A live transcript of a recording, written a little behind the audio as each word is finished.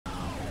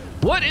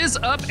What is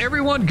up,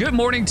 everyone? Good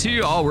morning to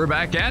you all. We're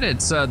back at it,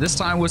 this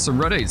time with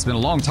some Run 8. It's been a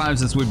long time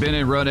since we've been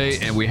in Run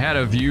 8, and we had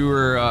a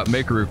viewer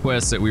make a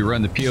request that we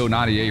run the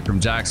P098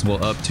 from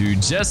Jacksonville up to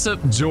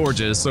Jesup,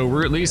 Georgia. So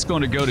we're at least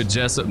going to go to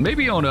Jesup,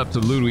 maybe on up to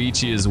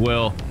Ludowici as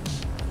well.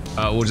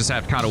 We'll just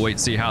have to kind of wait and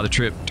see how the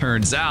trip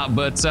turns out.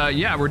 But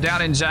yeah, we're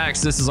down in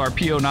Jax. This is our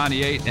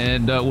P098,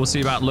 and we'll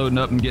see about loading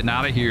up and getting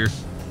out of here.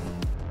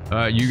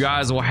 You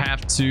guys will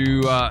have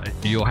to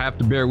you'll have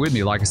to bear with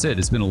me. Like I said,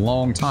 it's been a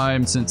long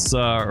time since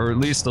or at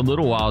least a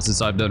little while since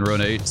I've done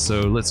Run 8, so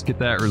let's get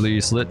that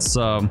released. Let's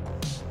go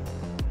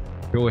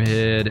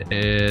ahead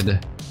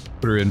and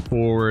put her in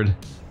forward.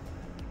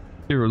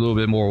 Give her a little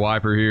bit more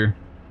wiper here.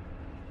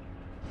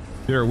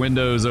 Get our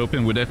windows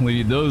open. We definitely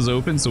need those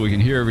open so we can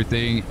hear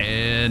everything.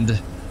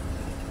 And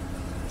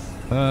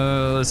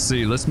let's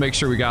see, let's make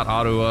sure we got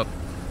auto up.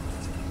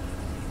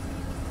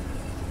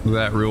 Do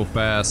that real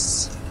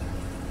fast.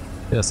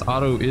 Yes,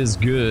 auto is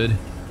good.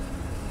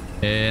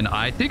 And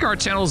I think our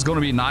channel is going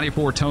to be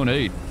 94 tone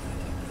 8.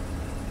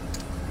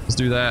 Let's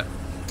do that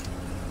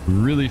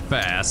really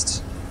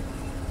fast.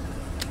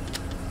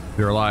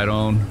 Get our light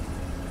on.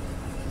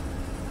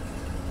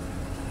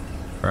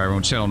 All right, we're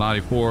on channel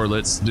 94.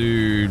 Let's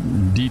do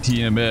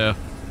DTMF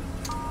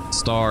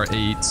star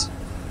 8.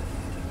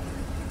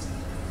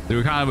 They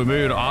were kind of a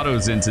mood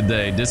auto's in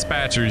today.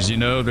 Dispatchers, you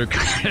know, they're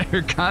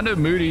kind of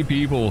moody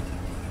people.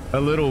 A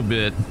little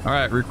bit. All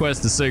right,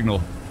 request a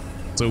signal.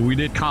 So we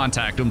did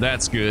contact him.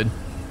 That's good.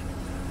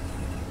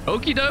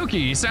 Okie dokie.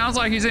 He sounds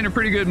like he's in a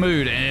pretty good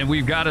mood, and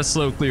we've got a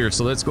slow clear.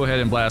 So let's go ahead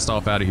and blast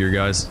off out of here,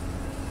 guys.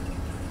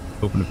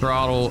 Open the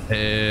throttle,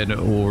 and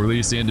we'll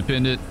release the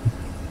independent.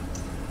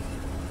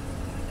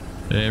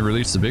 And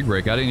release the big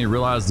brake. I didn't even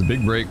realize the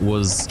big brake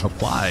was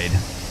applied.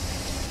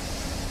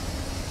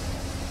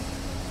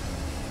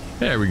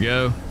 There we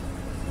go.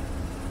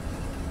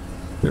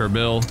 There,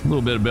 Bill. A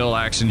little bit of Bill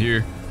action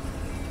here.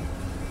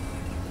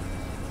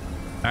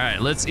 All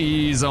right, let's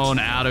ease on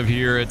out of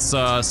here. It's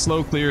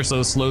slow clear,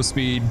 so slow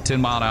speed,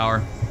 10 mile an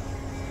hour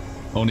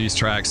on these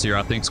tracks here.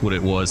 I think's what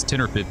it was,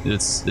 10 or 15.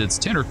 It's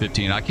 10 or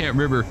 15. I can't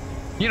remember.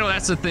 You know,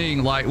 that's the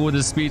thing. Like with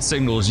the speed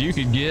signals, you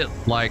could get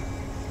like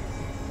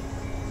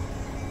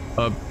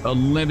a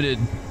limited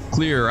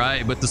clear,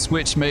 right? But the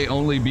switch may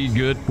only be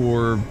good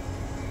for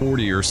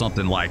 40 or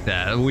something like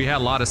that. We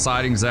had a lot of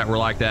sightings that were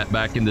like that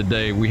back in the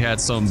day. We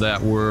had some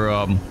that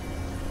were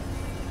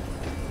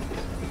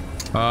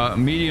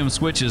medium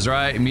switches,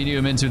 right?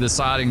 Medium into the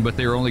siding, but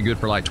they were only good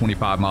for like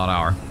 25 mile an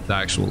hour, the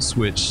actual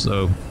switch.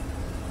 So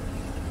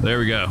there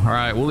we go. All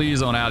right, we'll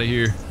ease on out of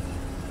here.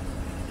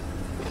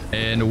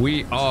 And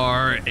we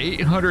are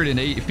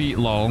 808 feet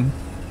long.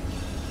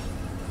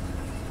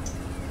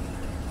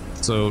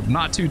 So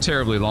not too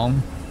terribly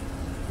long.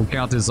 We'll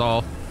count this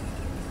off.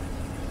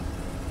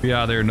 Be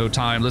out of there in no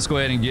time. Let's go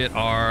ahead and get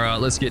our,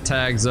 let's get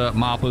tags up,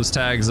 milepost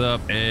tags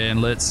up,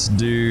 and let's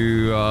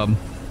do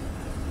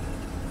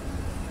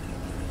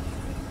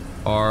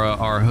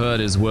our HUD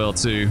as well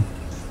too.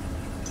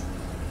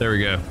 There we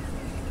go.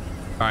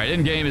 All right,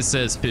 in game it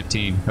says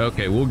 15.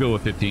 Okay, we'll go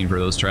with 15 for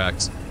those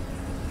tracks.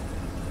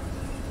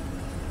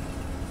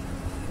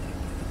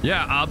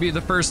 Yeah, I'll be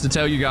the first to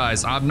tell you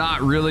guys, I'm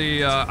not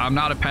really I'm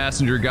not a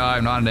passenger guy,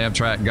 I'm not an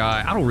Amtrak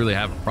guy. I don't really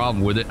have a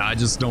problem with it. I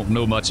just don't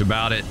know much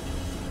about it.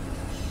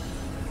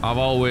 I've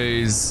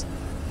always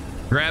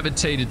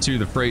gravitated to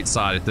the freight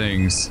side of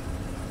things.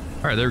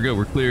 All right, there we go,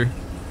 we're clear.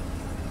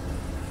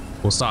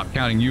 We'll stop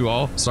counting you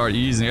off, start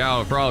easing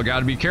out. Probably got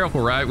to be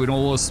careful, right? We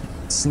don't want to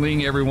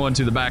sling everyone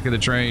to the back of the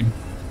train.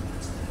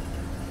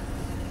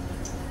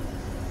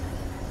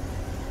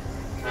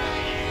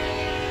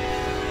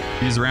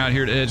 He's around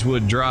here to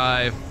Edgewood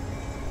Drive.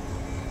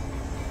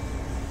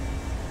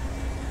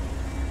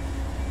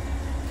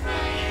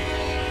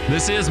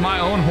 This is my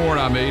own horn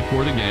I made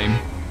for the game.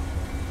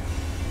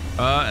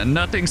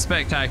 Nothing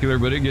spectacular,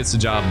 but it gets the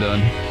job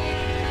done.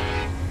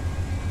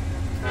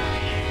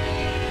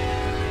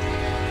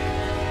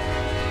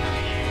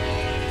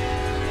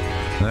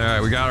 All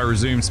right, we got our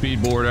resume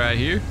speed board right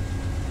here.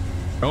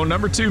 Oh,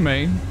 number 2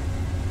 main.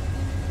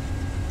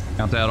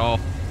 Count that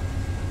off.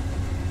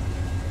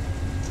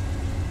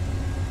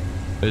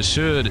 It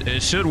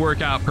should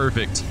work out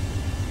perfect.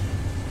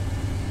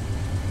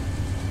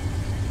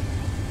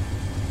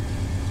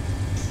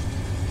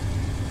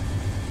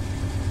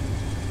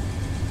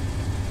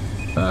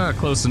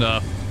 Close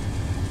enough.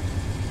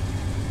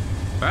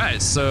 All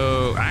right,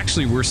 so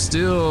actually we're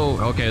still,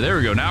 okay, there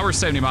we go. Now we're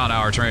 70 mile an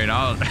hour train.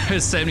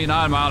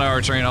 79 mile an hour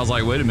train. I was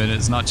like, wait a minute,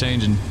 it's not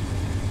changing.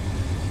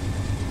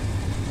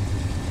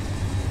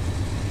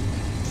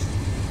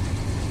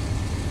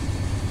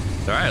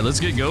 All right,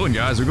 let's get going,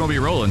 guys. We're gonna be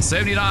rolling.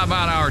 79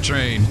 mile an hour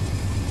train.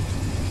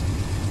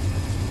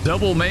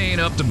 Double main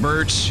up to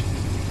Birch.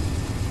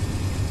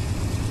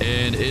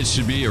 And it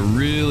should be a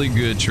really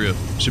good trip.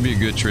 Should be a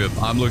good trip.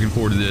 I'm looking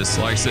forward to this.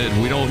 Like I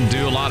said, we don't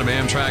do a lot of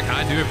Amtrak.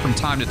 I do it from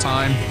time to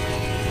time,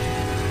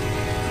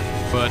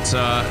 but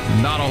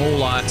not a whole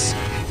lot.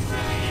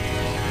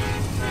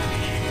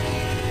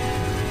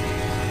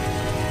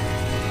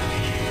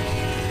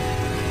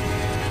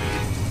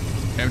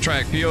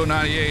 Amtrak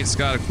P098's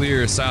got to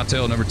clear South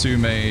Tail number 2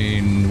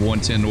 main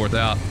 110 north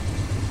out.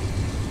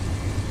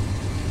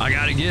 I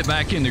got to get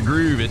back in the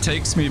groove. It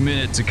takes me a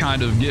minute to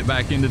kind of get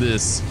back into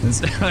this.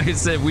 Like I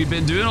said, we've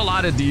been doing a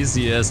lot of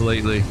DCS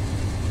lately.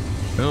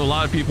 I know a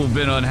lot of people have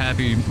been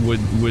unhappy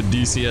with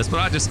DCS,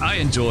 but I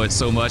enjoy it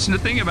so much. And the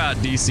thing about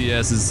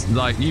DCS is,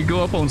 like, you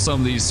go up on some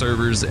of these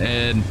servers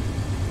and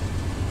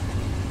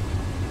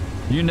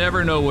you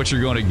never know what you're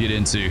going to get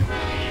into.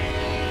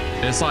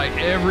 It's like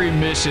every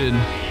mission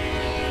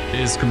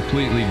is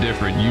completely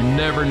different. You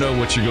never know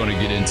what you're going to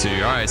get into.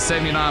 All right,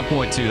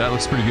 79.2. That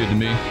looks pretty good to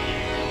me.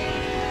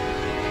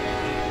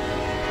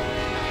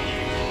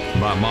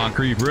 About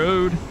Moncrief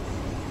Road.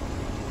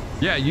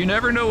 Yeah, you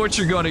never know what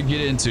you're going to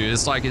get into.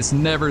 It's like it's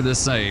never the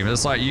same.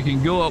 It's like you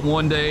can go up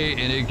one day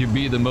and it could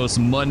be the most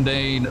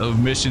mundane of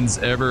missions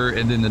ever,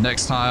 and then the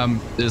next time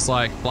it's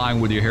like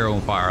flying with your hair on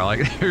fire.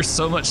 Like, there's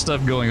so much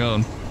stuff going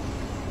on.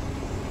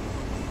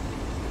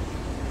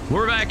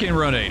 We're back in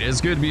Run 8.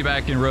 It's good to be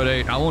back in Run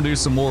 8. I want to do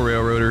some more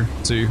Railroader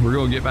too. We're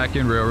going to get back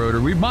in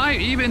Railroader. We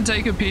might even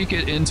take a peek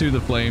at Into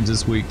the Flames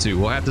this week too.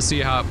 We'll have to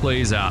see how it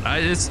plays out.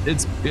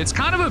 It's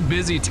kind of a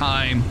busy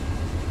time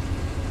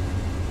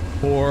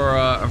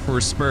for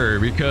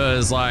Spur,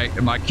 because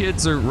like my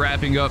kids are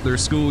wrapping up their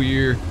school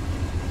year.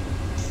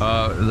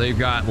 They've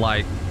got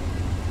like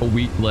a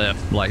week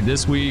left, like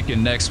this week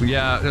and next week.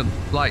 Yeah,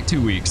 like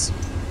 2 weeks.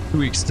 2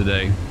 weeks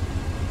today.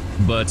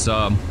 But it's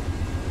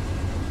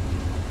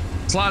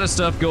a lot of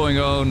stuff going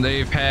on.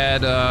 They've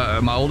had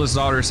my oldest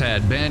daughter's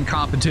had band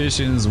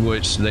competitions,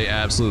 which they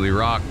absolutely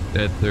rocked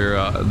at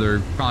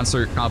their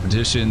concert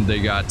competition. They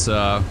got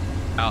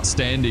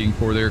outstanding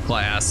for their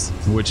class,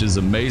 which is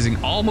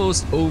amazing.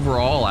 Almost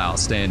overall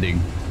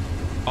outstanding.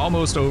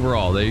 Almost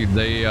overall.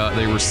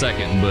 They were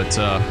second, but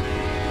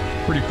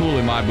pretty cool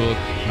in my book.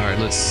 All right,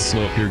 let's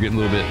slow up here, getting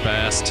a little bit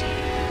fast.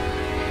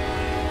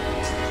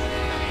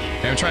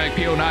 Amtrak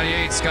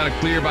P098's got to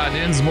clear by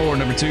Dinsmore,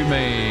 number 2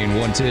 main,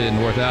 110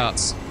 north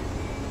outs.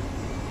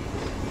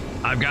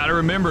 I've got to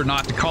remember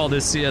not to call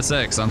this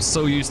CSX. I'm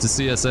so used to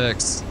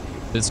CSX.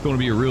 It's going to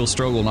be a real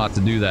struggle not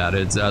to do that.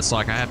 It's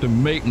like I have to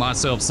make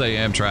myself say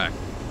Amtrak.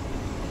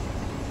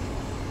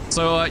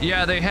 So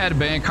yeah, they had a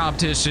band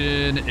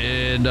competition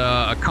and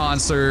a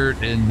concert,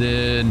 and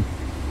then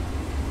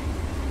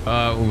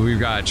we've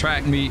got a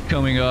track meet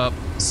coming up.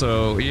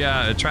 So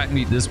yeah, a track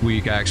meet this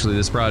week, actually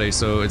this Friday.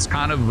 So it's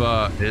kind of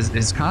a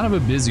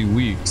busy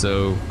week.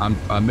 So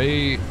I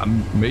may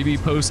be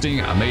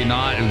posting, I may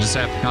not. We'll just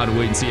have to kind of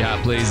wait and see how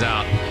it plays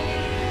out.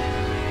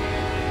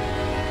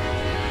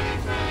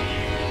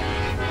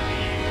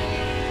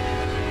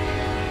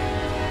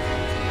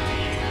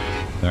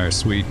 All right,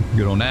 sweet,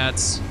 good on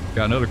that.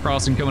 Got another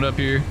crossing coming up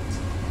here.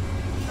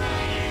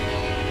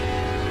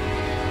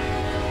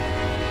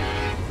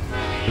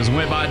 Just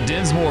went by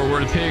Dinsmore, where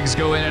the pigs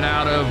go in and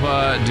out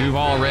of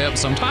Duval Ramp.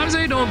 Sometimes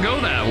they don't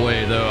go that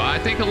way, though. I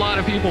think a lot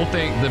of people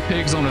think the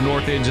pigs on the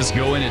north end just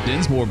go in at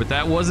Dinsmore, but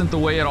that wasn't the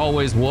way it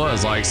always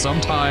was. Like,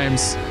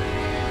 sometimes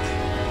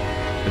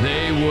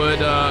they would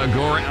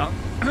go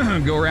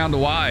around the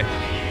Y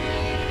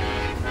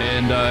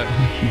and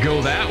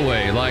go that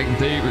way. Like,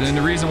 and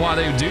the reason why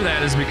they would do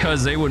that is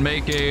because they would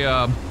make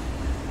a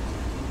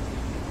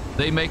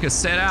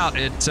set out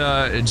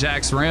at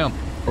Jack's Ramp.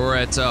 Or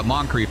at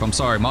Moncrief, I'm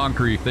sorry,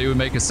 Moncrief. They would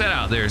make a set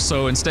out there.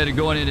 So instead of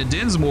going into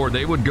Dinsmore,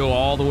 they would go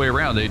all the way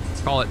around. They'd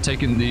call it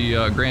taking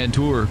the Grand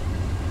Tour,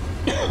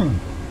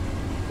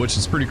 which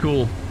is pretty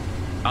cool.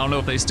 I don't know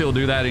if they still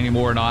do that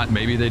anymore or not.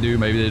 Maybe they do,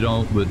 maybe they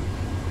don't. But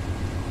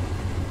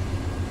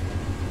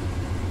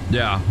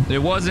yeah, it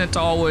wasn't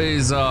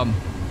always cut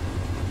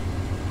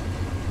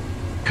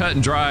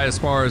and dry as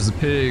far as the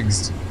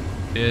pigs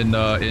in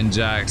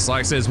Jax.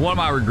 Like I said, it's one of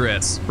my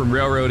regrets from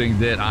railroading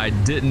that I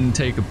didn't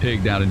take a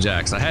pig down in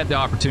Jax. I had the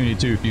opportunity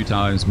to a few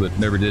times, but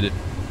never did it.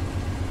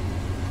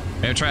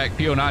 Amtrak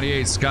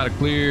P098's got to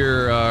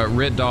clear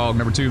Red Dog,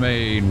 number 2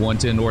 main,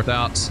 110 north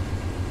outs.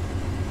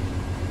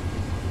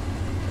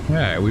 All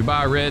right, we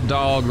buy Red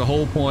Dog. The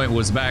whole point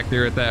was back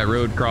there at that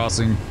road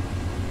crossing.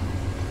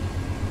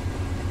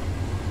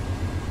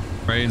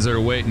 Trains that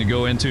are waiting to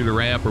go into the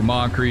ramp or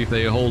Moncrief,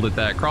 they hold at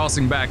that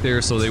crossing back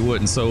there so they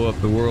wouldn't sew up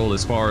the world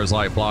as far as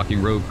like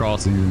blocking road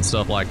crossings and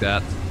stuff like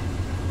that.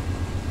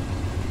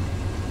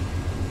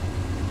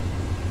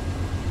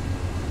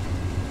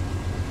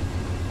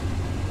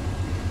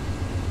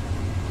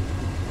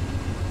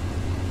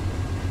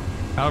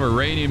 Kind of a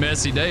rainy,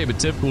 messy day, but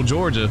typical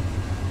Georgia.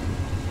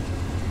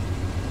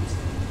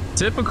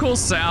 Typical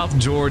South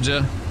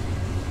Georgia.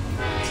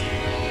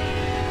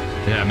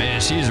 Yeah, man,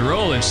 she's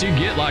rolling. She'd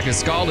get like a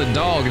scalded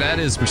dog, that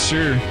is for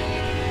sure.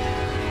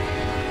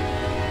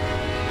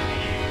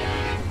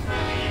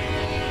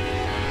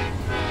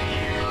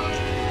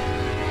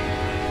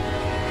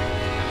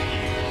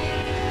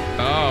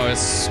 Oh,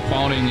 it's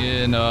spawning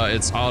in,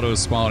 it's auto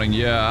spawning.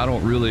 Yeah, I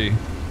don't really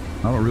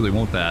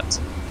want that.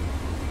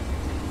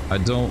 I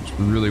don't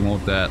really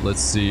want that.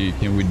 Let's see,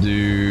 can we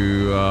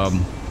do,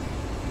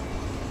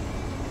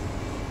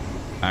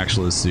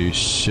 actually, let's see,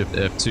 shift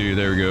F2,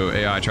 there we go,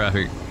 AI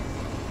traffic.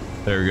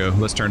 There we go.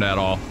 Let's turn that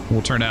off.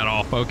 We'll turn that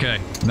off. Okay,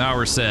 now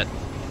we're set.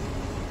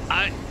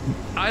 I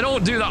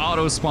don't do the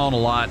auto spawn a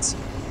lot.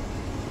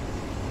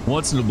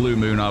 Once in a blue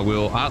moon, I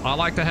will. I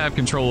like to have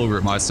control over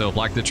it myself.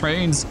 Like the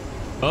trains,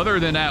 other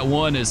than that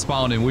one is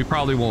spawning, we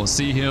probably won't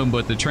see him,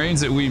 but the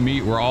trains that we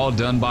meet were all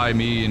done by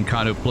me and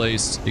kind of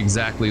placed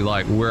exactly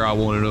like where I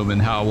wanted them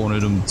and how I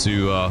wanted them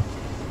to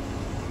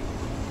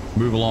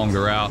move along the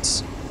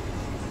routes.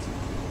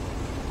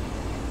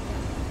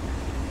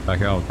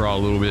 Back out and crawl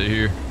a little bit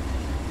here.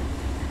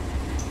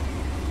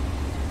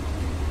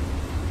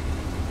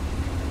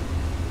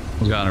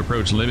 We got an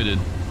approach limited.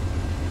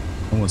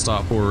 I'm gonna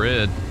stop for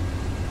red.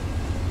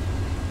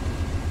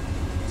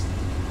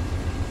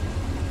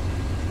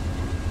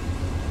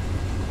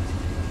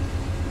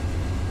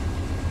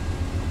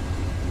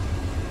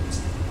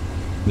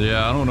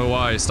 Yeah, I don't know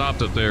why he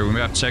stopped up there. We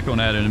may have to check on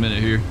that in a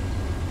minute here.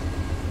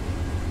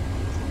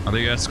 I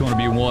think that's going to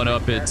be one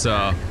up at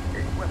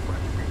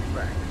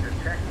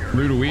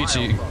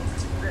Ludowici.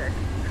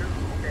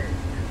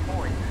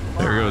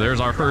 There we go. There's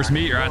our first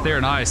meet right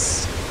there.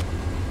 Nice.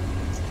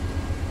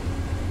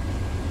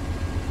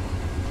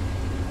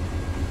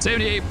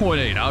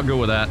 78.8. I'll go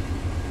with that.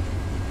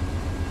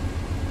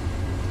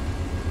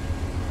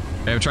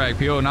 Amtrak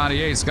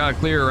P098's got a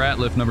clear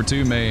Ratliff number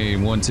 2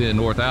 main 110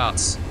 north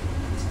outs.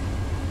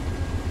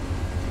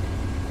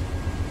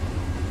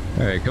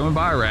 All right, coming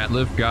by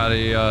Ratliff, got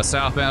a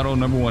southbound on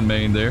number 1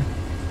 main there.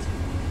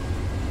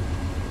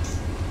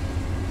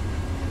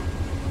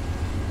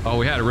 Oh,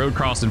 we had a road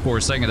crossing for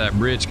a second. That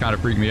bridge kind of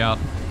freaked me out.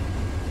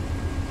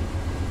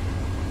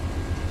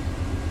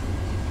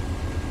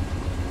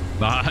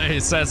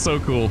 Nice, that's so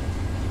cool.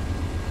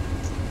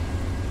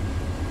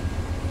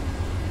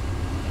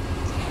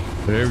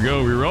 There we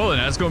go, we're rolling.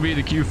 That's going to be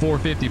the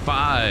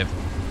Q455.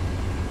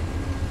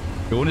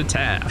 Going to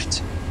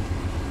Taft.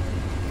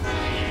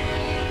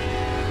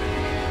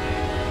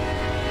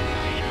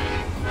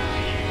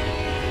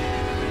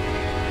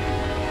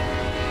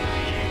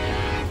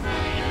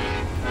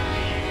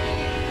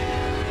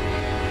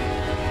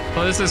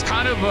 Well, this is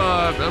kind of,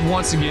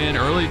 once again,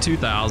 early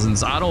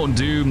 2000s. I don't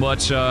do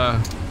much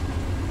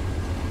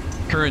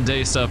current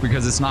day stuff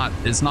because it's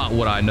not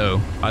what I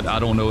know. I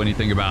don't know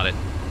anything about it.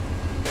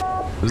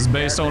 This is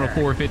based on a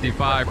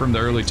 455 from the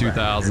early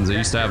 2000s. It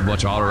used to have a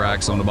bunch of auto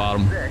racks on the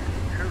bottom.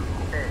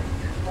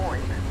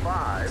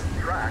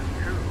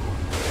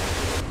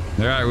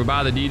 All right, we're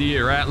by the DD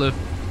at Ratliff.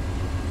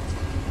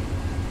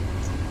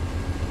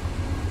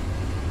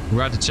 We're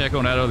about to check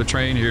on that other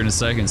train here in a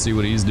second, see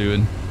what he's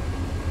doing.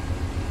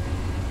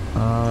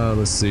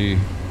 Let's see.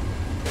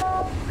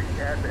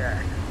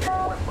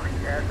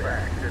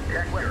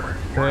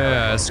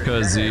 Yeah, it's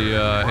because the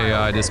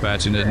AI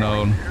dispatching it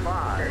known.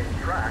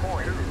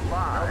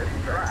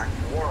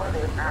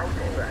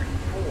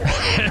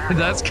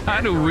 That's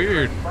kind of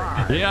weird.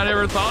 Yeah, I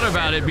never thought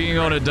about it being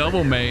on a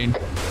double main.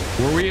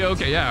 Were we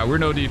okay? Yeah, we're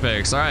no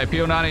defects. All right,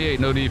 P098,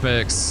 no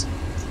defects.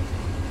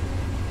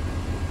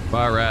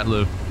 Bye,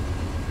 Ratliff.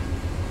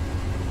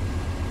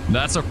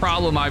 That's a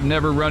problem I've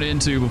never run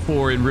into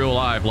before in real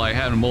life, like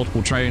having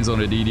multiple trains on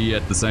a DD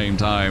at the same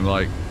time.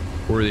 Like,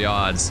 what are the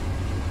odds?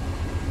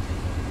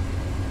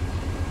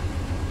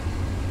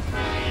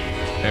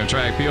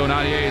 Amtrak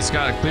P098's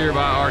got a clear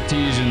by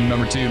Artesian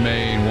number 2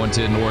 main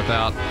 110 north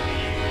out.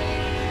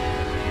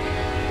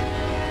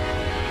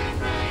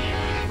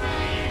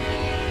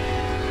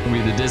 It'll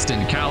be the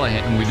distant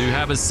Callahan. We do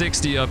have a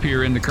 60 up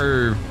here in the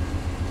curve.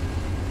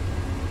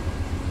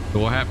 So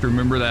we'll have to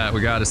remember that. We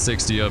got a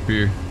 60 up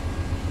here.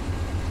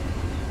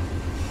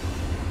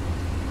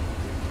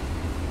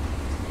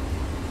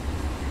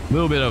 A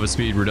little bit of a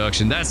speed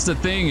reduction. That's the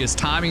thing, is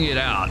timing it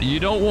out.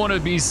 You don't want to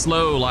be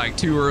slow like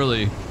too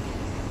early.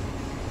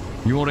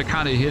 You want to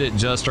kind of hit it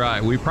just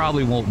right. We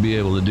probably won't be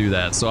able to do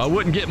that, so I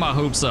wouldn't get my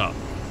hopes up.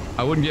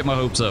 I wouldn't get my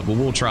hopes up, but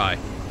we'll try.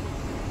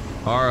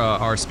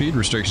 Our speed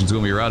restriction is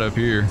going to be right up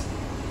here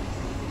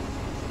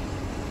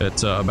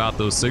at about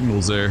those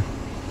signals there.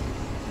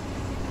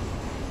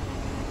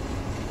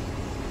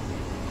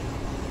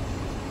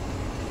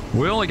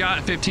 We only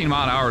got 15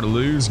 mile an hour to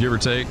lose, give or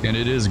take, and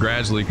it is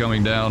gradually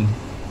coming down.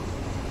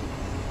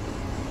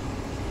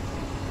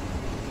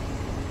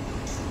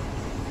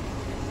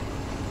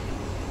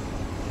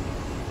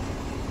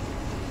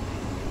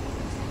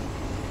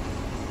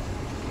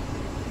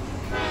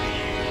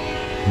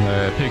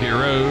 Picket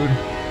Road.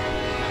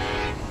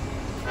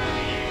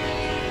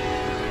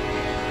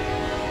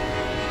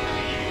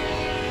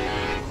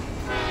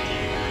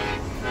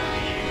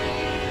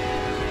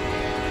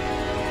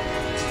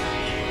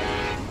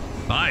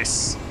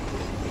 Nice.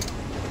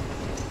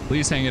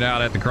 Please hang it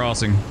out at the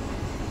crossing. All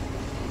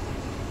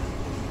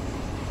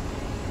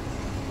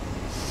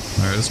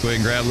right, let's go ahead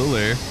and grab a little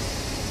air.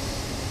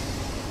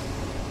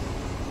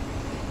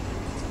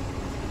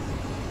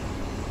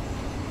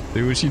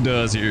 See what she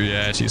does here.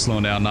 Yeah, she's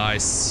slowing down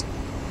nice.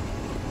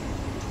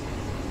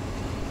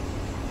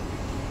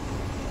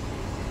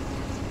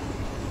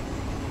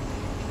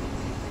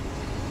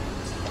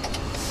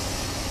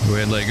 Go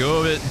ahead and let go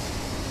of it.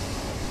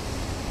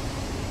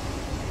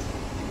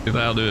 If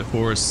that'll do it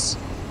for us.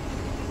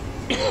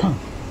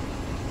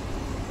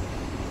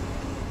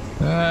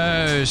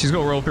 She's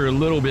gonna roll through a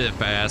little bit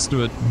fast,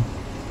 but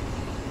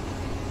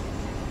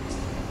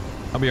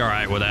I'll be all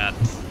right with that.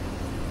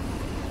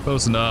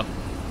 Close enough.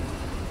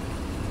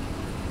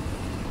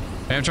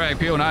 Amtrak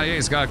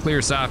P098's got to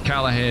clear South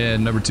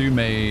Callahan, number 2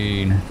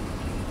 main.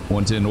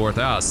 110 north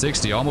out,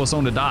 60, almost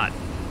on the dot.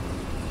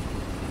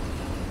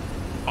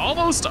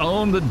 Almost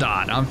on the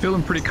dot. I'm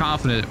feeling pretty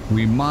confident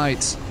we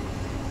might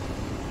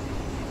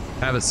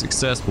have a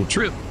successful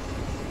trip.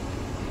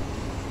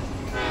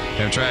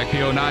 Amtrak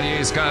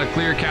P098's got to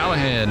clear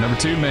Callahan, number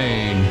 2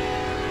 main.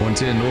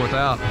 110 north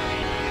out.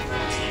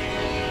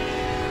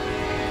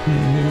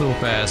 A little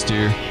fast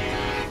here.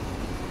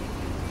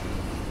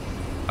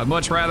 I'd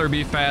much rather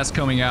be fast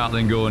coming out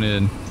than going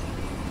in.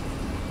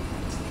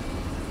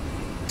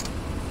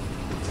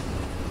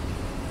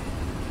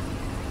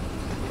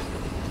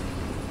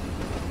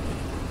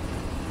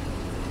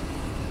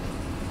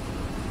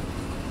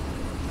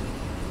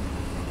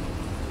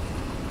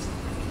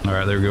 All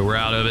right, there we go. We're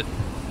out of it.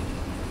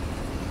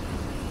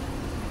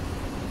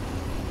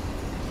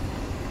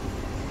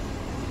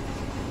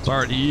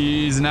 Start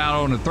easing out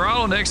on the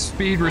throttle. Next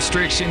speed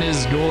restriction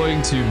is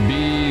going to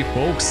be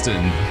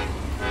Folkestone.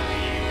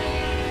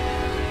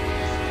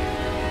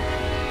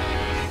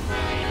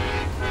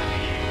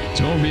 It's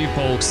going to be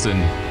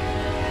Folkestone.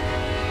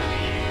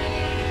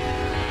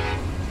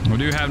 We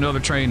do have another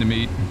train to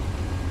meet.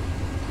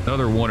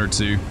 Another 1 or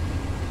 2.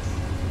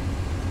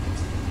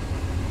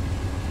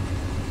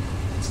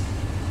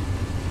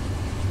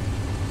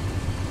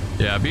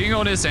 Yeah, being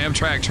on this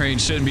Amtrak train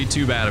shouldn't be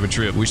too bad of a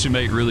trip. We should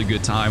make really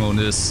good time on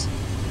this.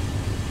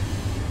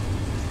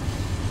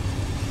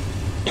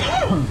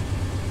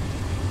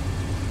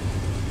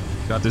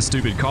 Got this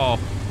stupid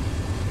cough.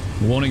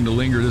 Wanting to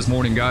linger this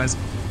morning, guys.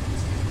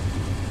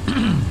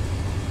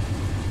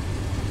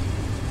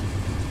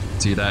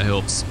 See, that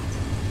helps.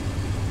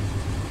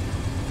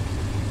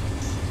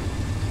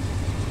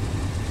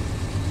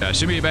 Yeah, it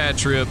should be a bad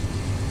trip.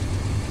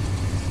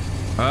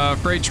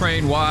 Freight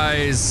train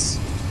wise,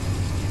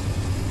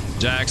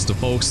 Jax to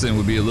Folkestone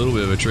would be a little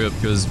bit of a trip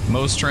because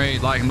most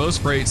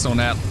freights on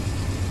that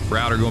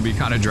route are going to be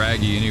kind of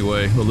draggy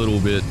anyway, a little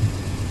bit.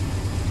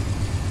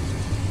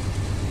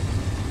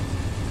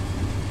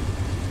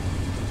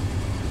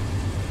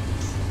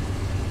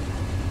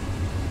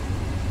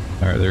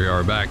 All right, there we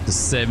are, back to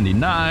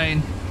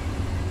 79.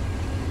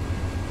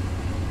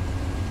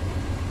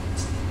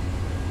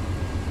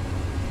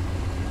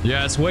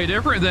 Yeah, it's way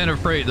different than a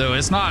freight though.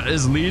 It's not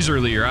as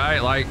leisurely, right?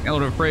 Like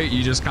on a freight,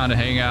 you just kind of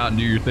hang out and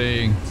do your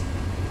thing.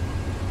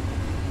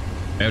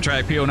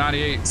 Amtrak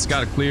P098's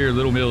got to clear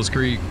Little Mills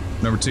Creek,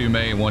 number 2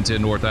 main,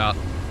 110 north out.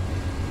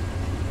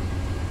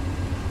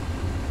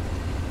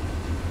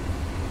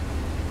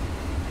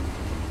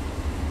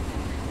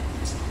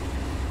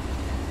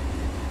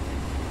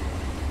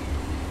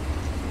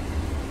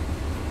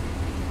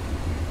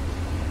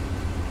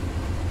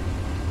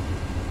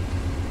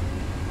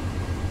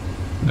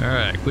 All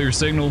right, clear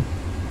signal.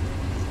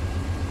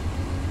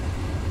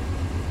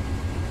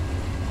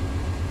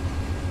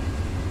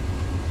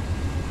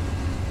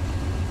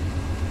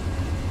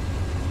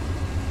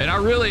 And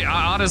I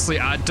honestly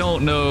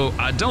don't know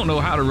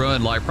how to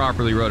run like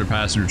properly run a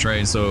passenger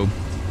train, so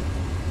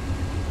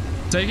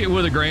take it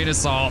with a grain of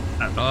salt.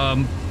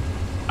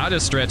 I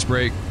just stretch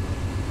brake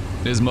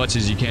as much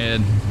as you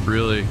can,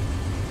 really.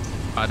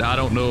 I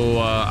don't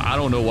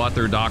know what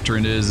their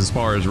doctrine is as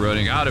far as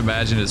running. I'd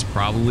imagine it's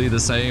probably the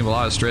same. A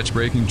lot of stretch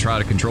braking, try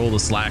to control the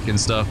slack and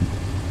stuff.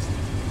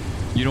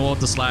 You don't want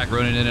the slack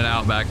running in and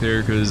out back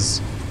there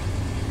because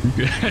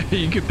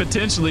you could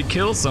potentially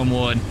kill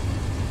someone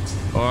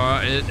or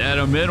at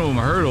a minimum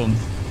hurt them.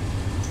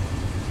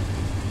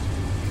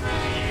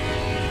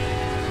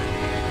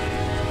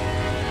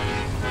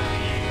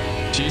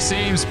 She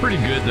seems pretty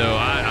good though.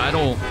 I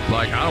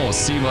don't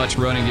see much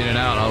running in and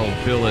out. I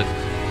don't feel it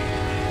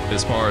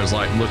as far as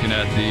like looking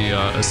at the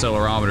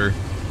accelerometer.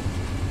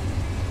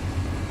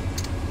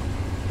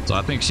 So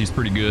I think she's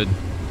pretty good.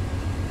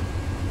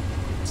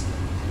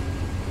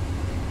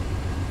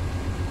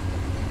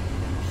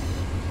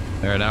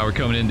 All right, now we're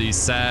coming in these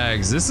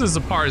sags. This is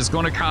the part that's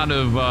going to kind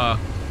of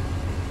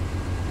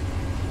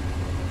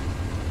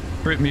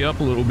trip me up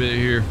a little bit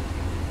here.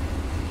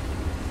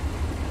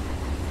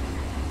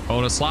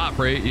 On a slot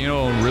freight, you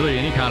know, really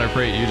any kind of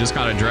freight, you just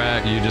kind of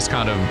drag, you just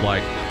kind of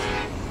like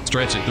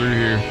stretch it through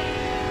here.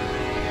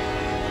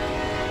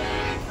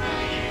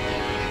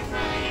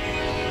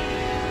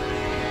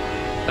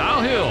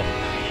 Dial Hill.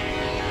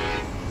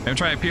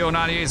 Amtrak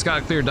P098's got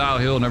to clear Dial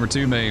Hill, number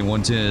 2 main,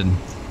 110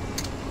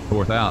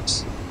 north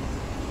outs.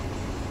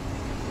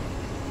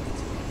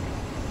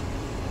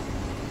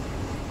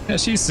 Yeah,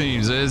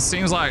 it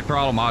seems like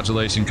throttle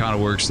modulation kind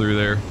of works through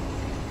there.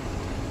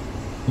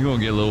 You're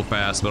gonna get a little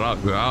fast, but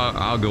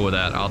I'll go with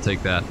that. I'll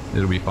take that.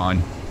 It'll be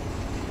fine.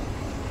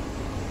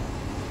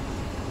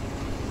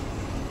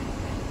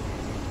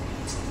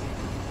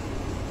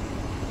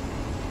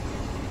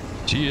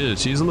 She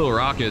is. She's a little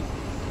rocket.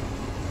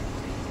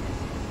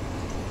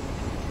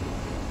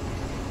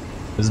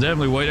 It's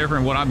definitely way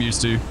different than what I'm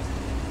used to.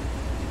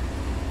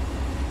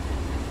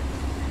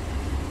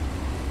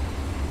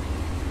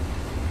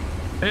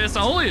 It's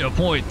only a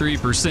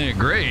 0.3%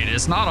 grade.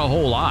 It's not a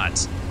whole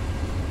lot.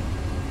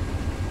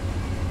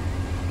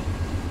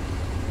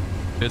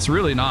 It's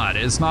really not.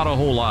 It's not a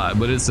whole lot,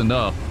 but it's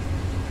enough.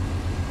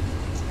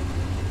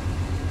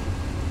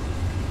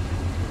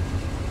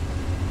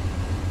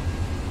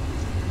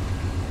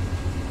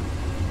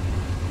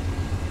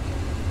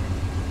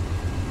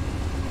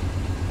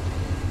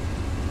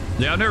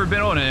 Yeah, I've never been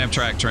on an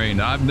Amtrak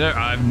train. I've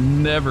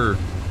never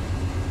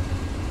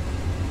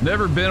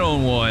been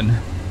on one.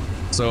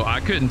 So I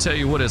couldn't tell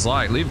you what it's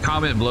like. Leave a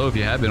comment below if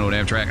you have been on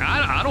Amtrak.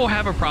 I don't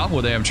have a problem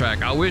with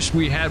Amtrak. I wish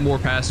we had more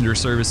passenger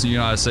service in the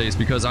United States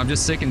because I'm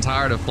just sick and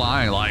tired of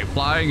flying. Like,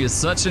 flying is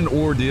such an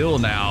ordeal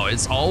now.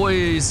 It's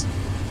always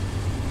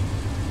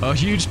a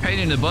huge pain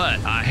in the butt.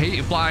 I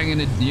hate flying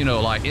in, you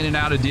know, like in and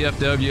out of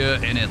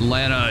DFW and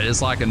Atlanta.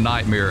 It's like a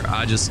nightmare.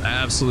 I just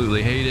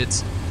absolutely hate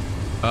it.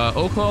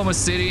 Oklahoma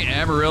City,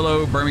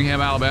 Amarillo,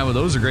 Birmingham, Alabama,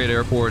 those are great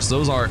airports.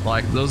 Those are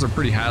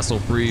pretty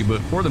hassle-free, but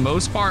for the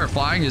most part,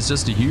 flying is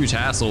just a huge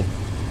hassle.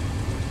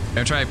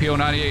 Amtrak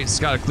P098, it's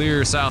got a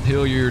clear South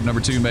Hilliard, number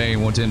 2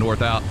 main, 110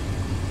 north out.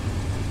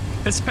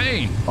 It's a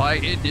pain.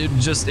 Like,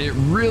 it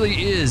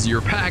really is. You're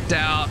packed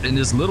out in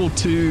this little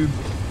tube.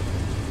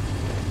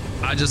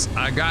 I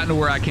gotten to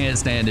where I can't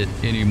stand it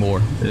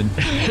anymore. And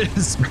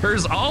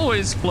Spur's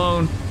always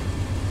flown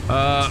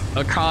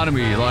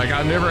economy. Like,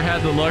 I've never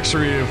had the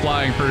luxury of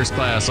flying first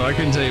class, so I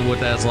couldn't tell you what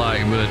that's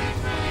like, but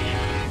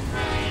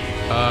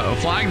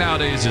flying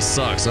nowadays just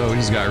sucks. Oh, he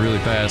just got really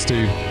fast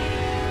too.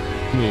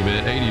 A little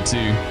bit, 82.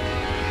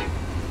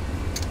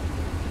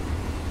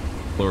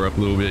 Lower up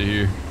a little bit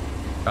here.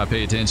 Gotta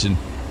pay attention.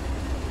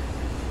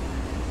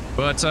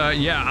 But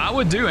yeah, I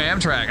would do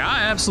Amtrak.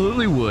 I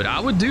absolutely would. I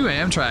would do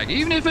Amtrak,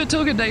 even if it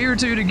took a day or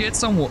two to get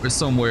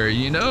somewhere.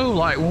 You know,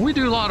 like when we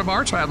do a lot of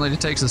our traveling, it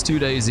takes us 2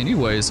 days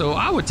anyway. So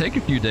I would take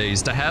a few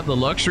days to have the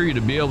luxury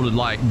to be able to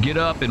like get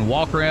up and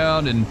walk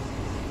around and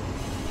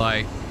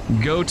like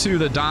go to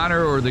the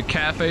diner or the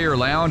cafe or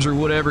lounge or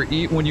whatever,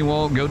 eat when you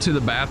want, go to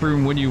the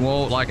bathroom when you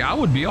want. Like, I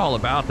would be all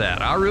about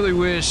that. I really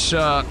wish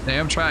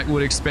Amtrak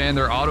would expand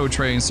their auto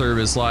train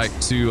service like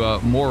to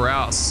more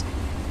routes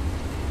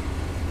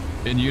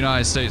in the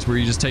United States where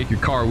you just take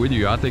your car with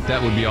you. I think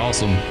that would be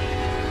awesome.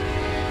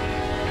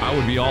 I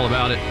would be all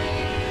about it.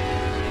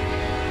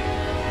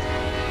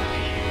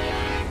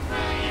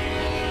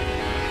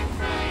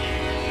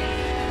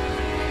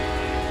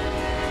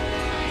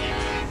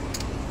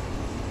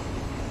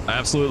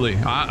 Absolutely.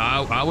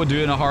 I would do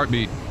it in a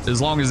heartbeat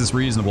as long as it's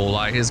reasonable.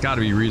 Like, it's got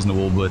to be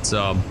reasonable, but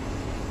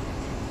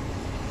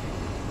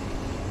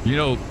you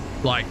know,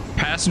 like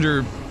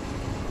passenger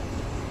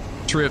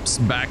trips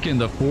back in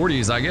the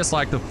 40s, I guess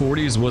like the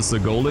 40s was the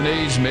golden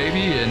age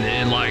maybe,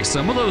 and like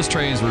some of those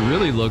trains were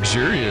really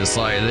luxurious.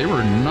 Like, they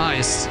were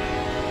nice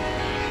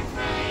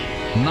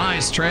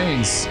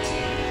trains.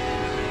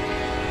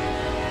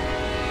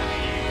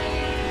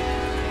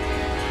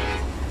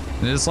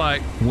 And it's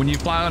like when you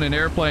fly on an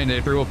airplane,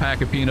 they throw a pack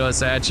of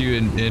peanuts at you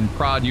and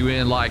prod you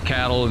in like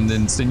cattle and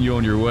then send you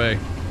on your way.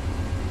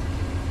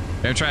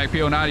 Amtrak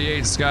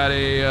P098's got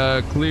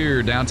a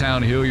clear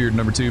downtown Hilliard,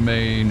 number 2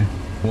 main,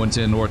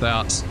 110 north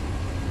out.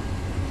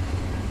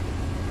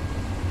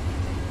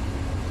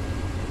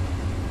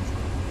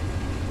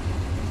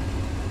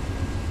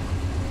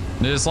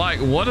 It's like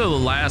one of the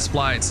last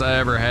flights I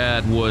ever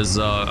had was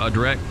a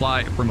direct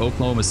flight from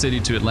Oklahoma City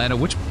to Atlanta,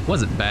 which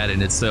wasn't bad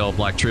in itself,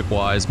 like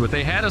trip-wise, but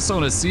they had us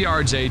on a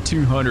CRJ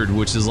 200,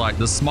 which is like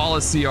the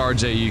smallest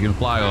CRJ you can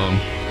fly on.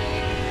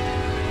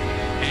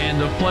 And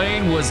the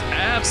plane was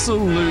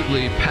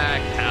absolutely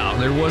packed out.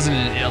 There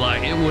wasn't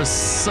like, it was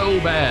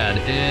so bad.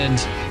 And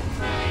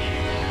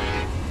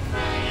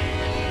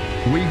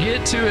we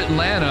get to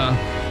Atlanta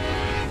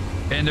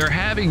and they're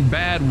having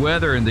bad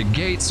weather and the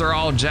gates are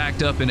all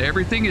jacked up and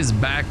everything is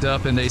backed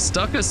up, and they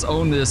stuck us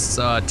on this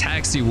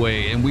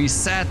taxiway, and we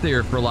sat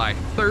there for like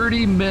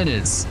 30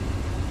 minutes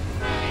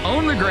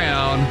on the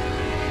ground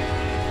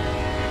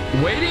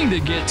waiting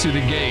to get to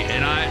the gate.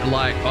 And I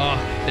like,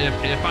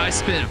 if I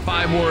spent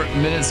 5 more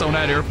minutes on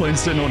that airplane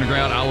sitting on the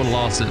ground, I would have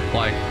lost it.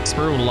 Like,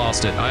 Spur would have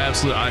lost it. I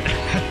was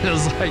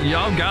like,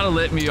 y'all gotta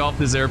let me off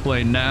this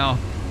airplane now.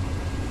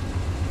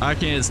 I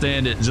can't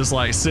stand it. Just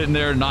like sitting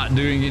there not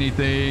doing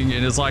anything,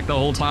 and it's like the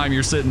whole time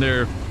you're sitting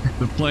there,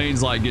 the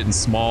plane's like getting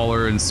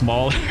smaller and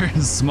smaller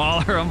and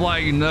smaller. I'm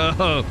like,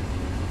 no,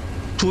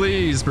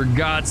 please, for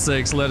God's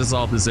sakes, let us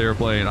off this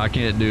airplane. I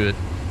can't do it.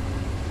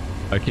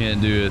 I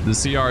can't do it. The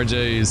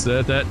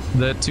CRJs,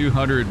 that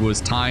 200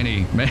 was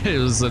tiny, man. It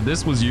was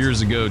this was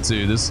years ago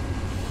too.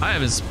 I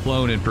haven't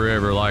flown in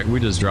forever. Like, we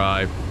just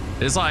drive.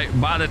 It's like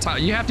by the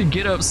time you have to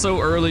get up so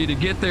early to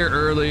get there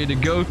early to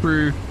go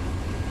through,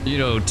 you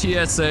know,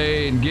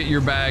 TSA and get your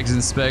bags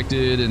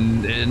inspected,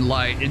 and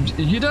like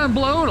you done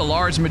blown a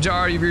large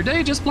majority of your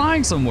day just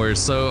flying somewhere.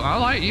 So I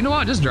like, you know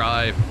what, just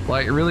drive.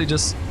 Like, really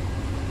just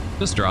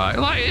drive.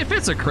 Like, if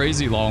it's a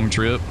crazy long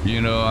trip,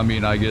 you know, I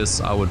mean, I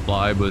guess I would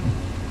fly, but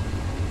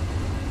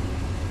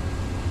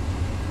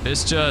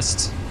It's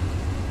just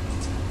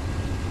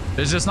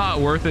not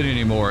worth it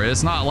anymore.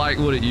 It's not like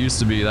what it used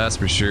to be, that's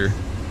for sure.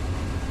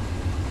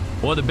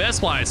 One of the best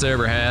flights I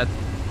ever had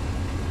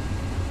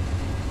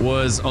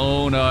was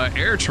on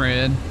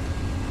AirTran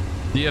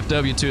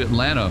DFW to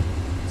Atlanta.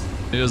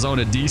 It was on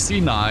a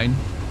DC-9,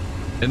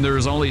 and there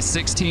was only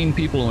 16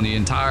 people on the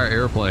entire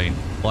airplane.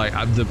 Like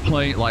the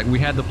plane, like we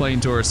had the plane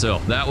to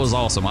ourselves. That was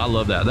awesome. I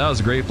love that. That was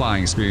a great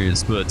flying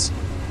experience. But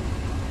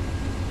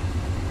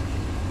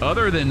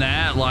other than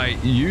that, like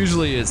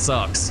usually it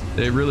sucks.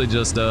 It really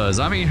just does.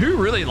 I mean, who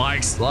really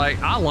likes,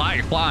 like, I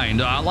like flying.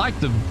 I like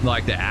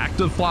the act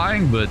of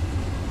flying, but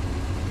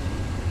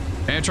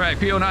Amtrak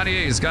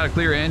P098 has got to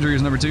clear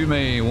Andrews number 2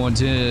 main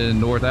 110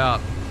 north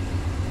out.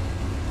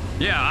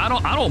 Yeah,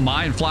 I don't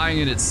mind flying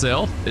in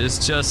itself.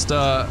 It's just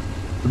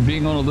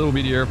being on a little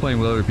bitty airplane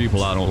with other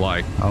people I don't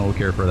like. I don't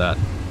care for that.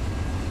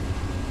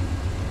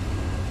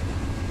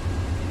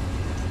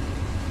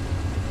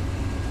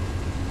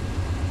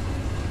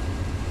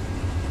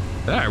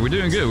 All right, we're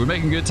doing good. We're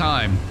making good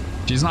time.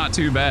 She's not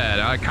too bad.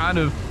 I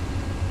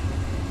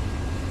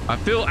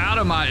feel out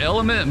of my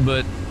element,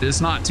 but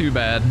it's not too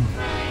bad.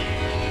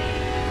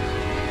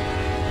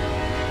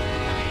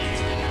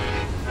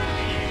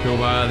 Go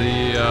by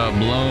the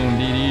blown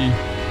DD.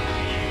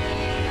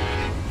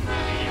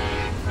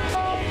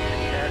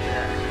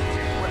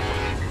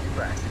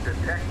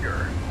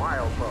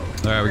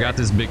 All right, we got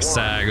this big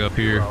sag up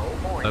here.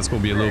 That's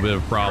going to be a little bit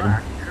of a problem.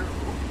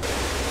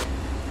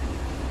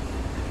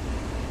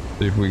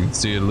 See if we can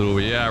see it a little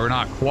bit. Yeah, we're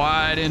not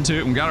quite into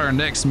it. We got our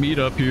next meet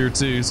up here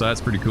too, so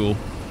that's pretty cool.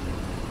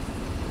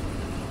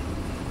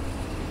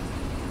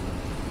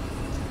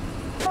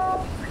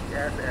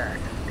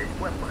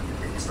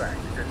 Equipment defect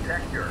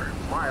detector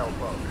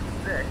milepost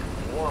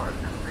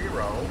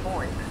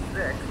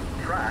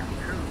 610.6 track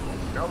 2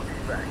 no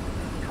defect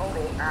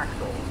total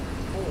axle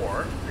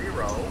 40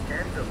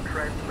 end of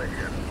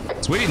transmission.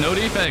 Sweet, no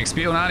defects.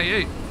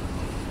 P098.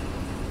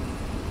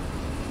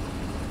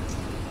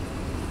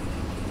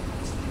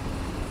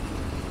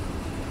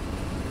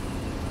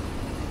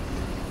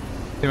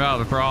 Came out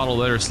of the throttle,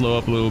 let her slow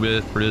up a little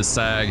bit for this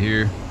sag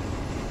here.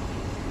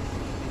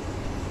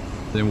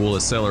 Then we'll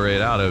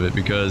accelerate out of it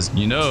because,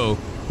 you know,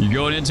 you're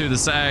going into the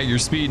sag, you're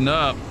speeding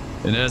up,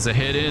 and as the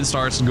head end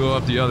starts to go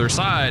up the other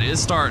side,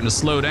 it's starting to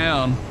slow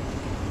down,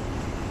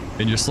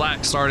 and your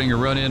slack's starting to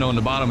run in on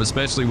the bottom,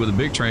 especially with a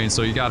big train,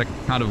 so you got to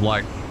kind of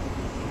like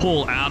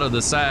pull out of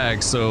the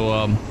sag,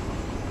 so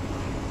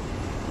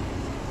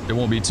it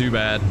won't be too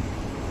bad.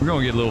 We're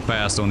going to get a little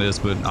fast on this,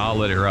 but I'll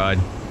let it ride.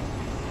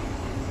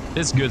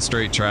 It's good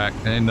straight track.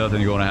 Ain't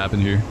nothing going to happen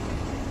here.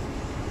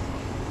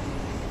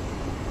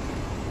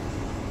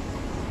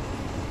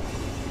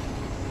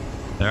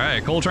 All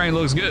right, coal train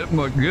looks good.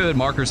 Good,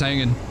 markers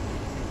hanging.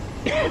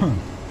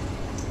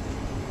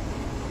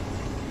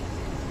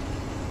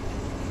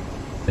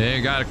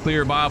 And got a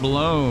clear by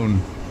Balone.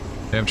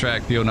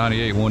 Amtrak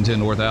P098 110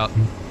 north out.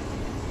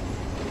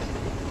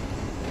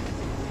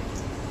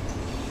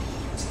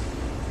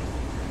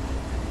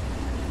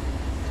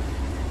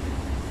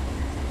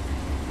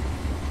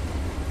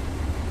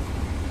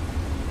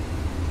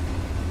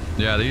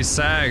 Yeah, these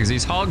sags,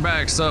 these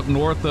hogbacks up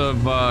north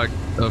of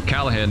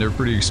Callahan, they're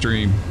pretty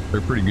extreme. They're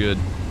pretty good.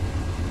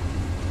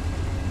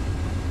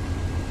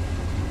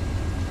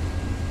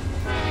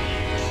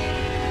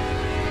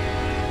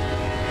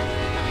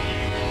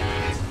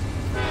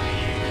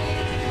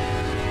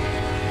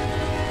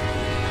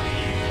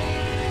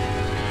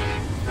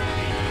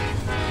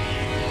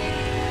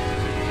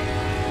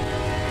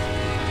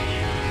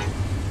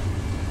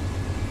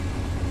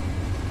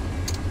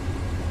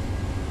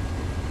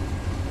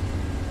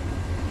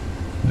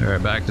 All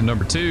right, back to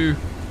number 2.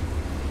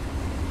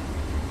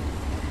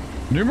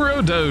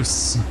 Numero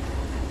dos.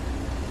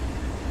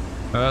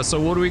 So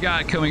what do we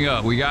got coming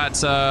up? We got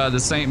the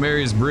St.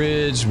 Mary's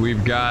Bridge.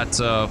 We've got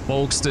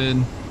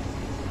Folkestone.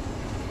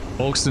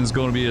 Folkestone's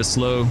going to be a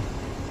slow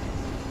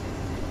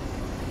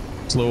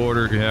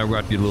order. Yeah, we're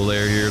going to get a little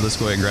air here. Let's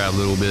go ahead and grab a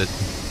little bit,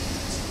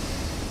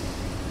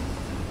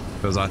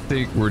 because I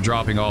think we're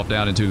dropping off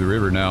down into the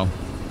river now.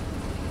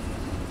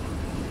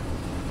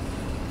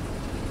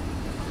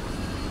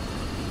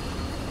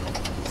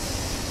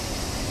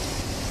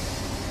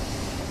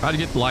 Try to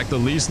get like the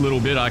least little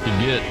bit I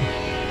can get.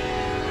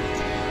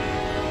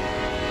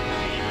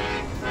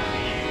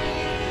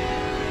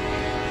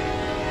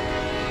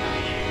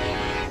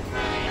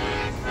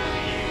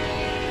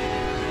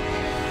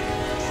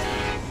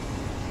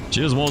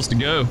 Just wants to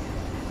go.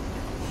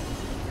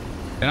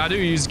 And I do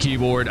use the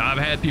keyboard. I've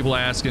had people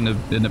ask in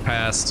the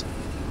past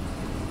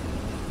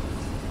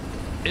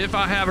if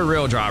I have a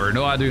rail driver.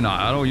 No, I do not.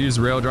 I don't use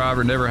a rail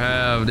driver, never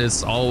have.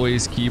 It's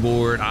always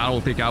keyboard. I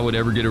don't think I would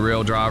ever get a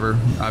rail driver.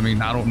 I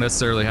mean, I don't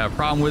necessarily have a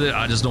problem with it.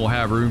 I just don't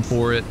have room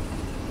for it.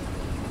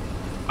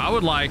 I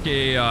would like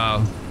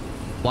a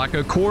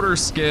quarter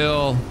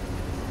scale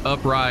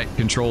upright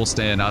control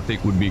stand. I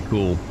think would be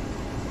cool.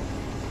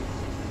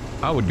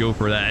 I would go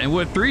for that. And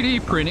with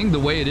 3D printing the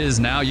way it is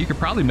now, you could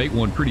probably make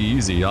one pretty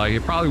easy. Like,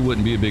 it probably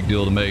wouldn't be a big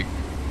deal to make.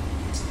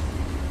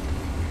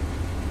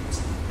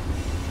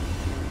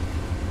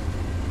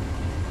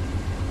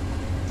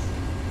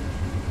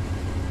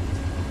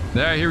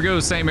 Yeah, here we go,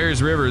 St.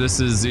 Mary's River.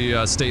 This is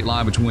the state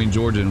line between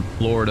Georgia and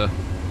Florida.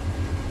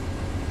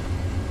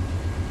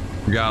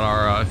 We got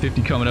our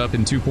 50 coming up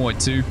in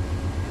 2.2.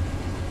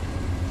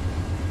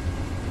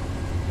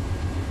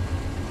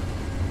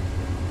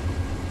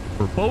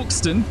 For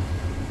Folkestone.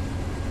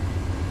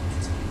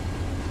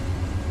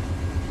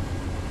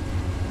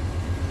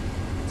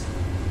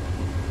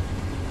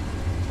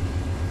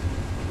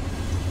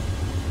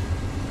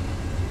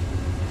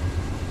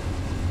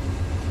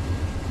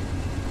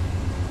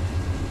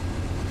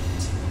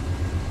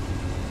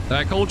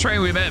 That coal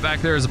train we met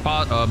back there is a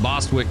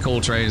Bostwick coal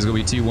train. It's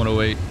going to be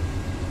T108.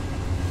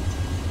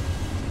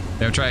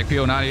 Amtrak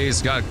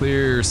P098's got to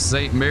clear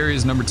St.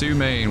 Mary's number 2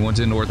 main,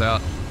 110 north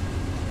out.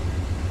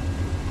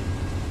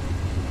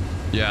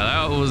 Yeah,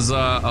 that was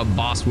a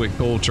Bostwick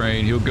coal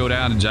train. He'll go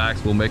down to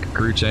Jacksonville, make a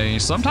crew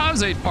change. Sometimes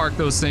they park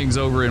those things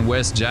over in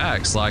West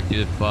Jacks. Like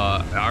if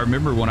I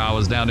remember when I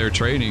was down there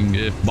training,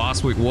 if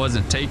Bostwick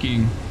wasn't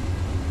taking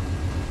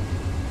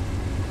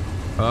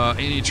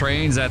any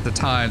trains at the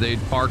time, they'd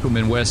park them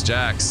in West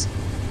Jacks.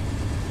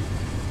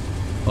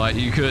 Like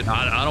you could,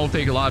 I don't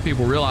think a lot of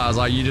people realize,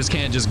 like you just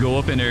can't just go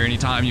up in there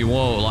anytime you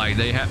want. Like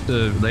they have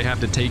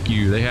to take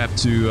you. They have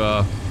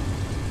to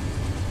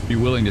be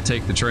willing to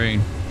take the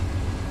train.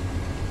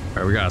 All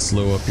right, we gotta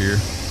slow up here.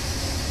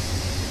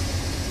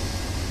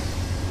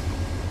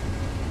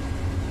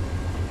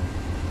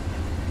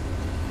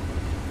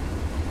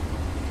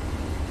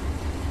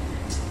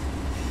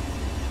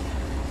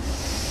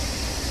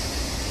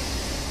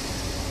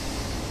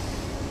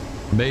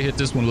 May hit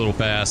this one a little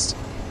fast.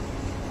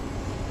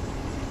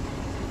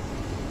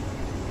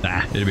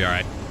 Nah, it'll be all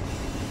right.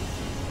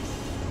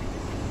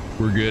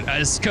 We're good.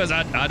 It's because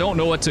I don't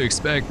know what to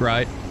expect,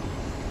 right?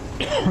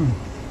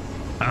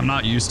 I'm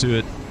not used to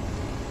it.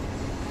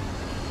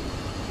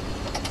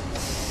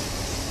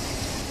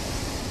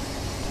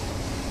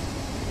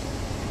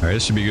 All right,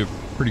 this should be good,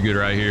 pretty good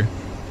right here.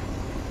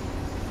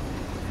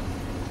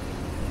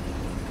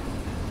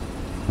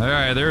 All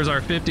right, there's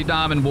our 50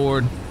 diamond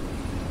board.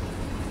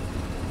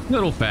 A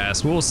little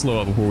fast. We'll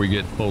slow up before we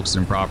get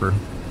Folkestone proper.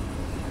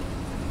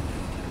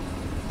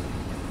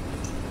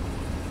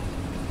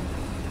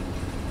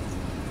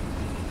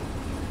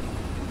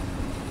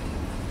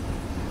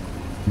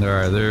 All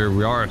right, there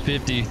we are at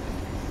 50.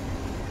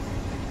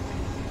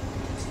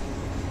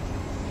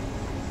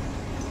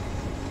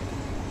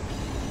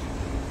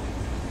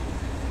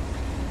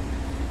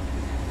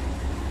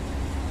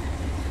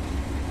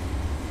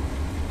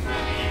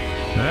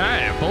 All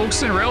right,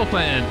 Folkestone rail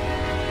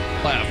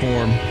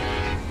platform.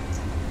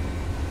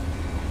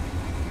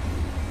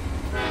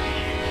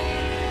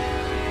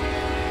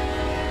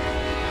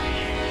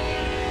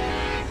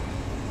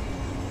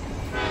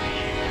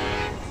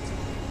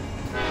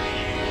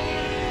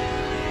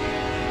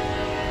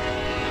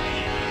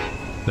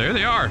 There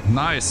they are.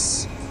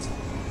 Nice.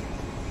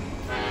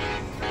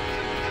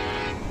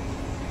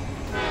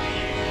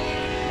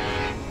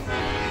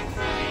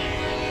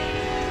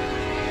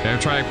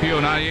 Amtrak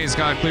P098's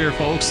got to clear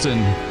Folkestone.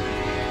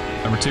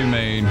 Number 2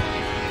 main.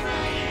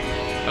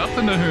 Up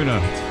in Nahunta.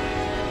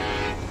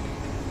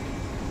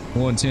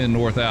 110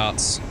 north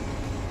outs.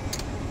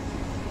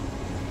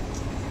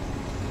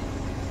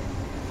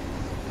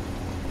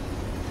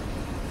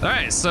 All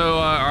right, so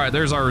all right,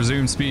 there's our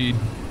resume speed.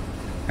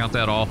 Count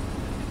that off.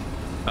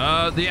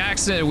 The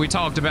accident we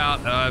talked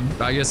about,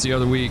 I guess the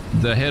other week,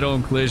 the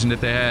head-on collision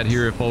that they had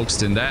here at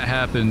Folkestone, that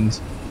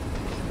happened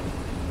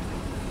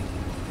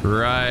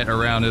right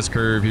around this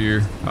curve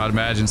here. I'd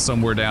imagine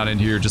somewhere down in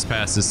here, just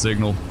past this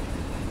signal.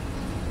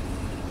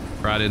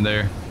 Right in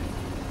there.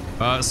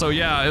 So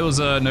yeah, it was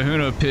a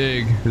Nahunta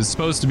pig. It was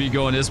supposed to be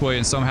going this way,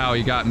 and somehow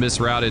he got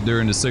misrouted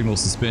during the signal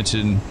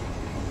suspension.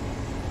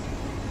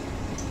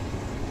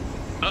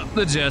 Up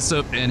the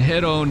Jesup and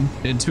head on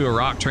into a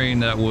rock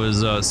train that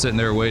was sitting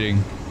there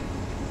waiting.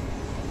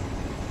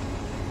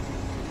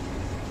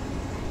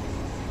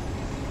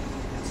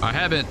 I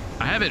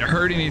haven't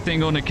heard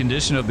anything on the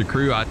condition of the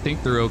crew. I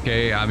think they're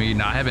okay. I mean,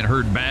 I haven't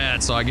heard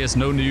bad, so I guess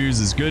no news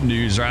is good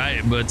news,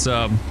 right? But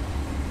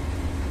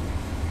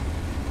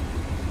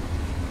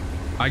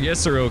I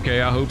guess they're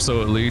okay. I hope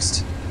so, at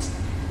least.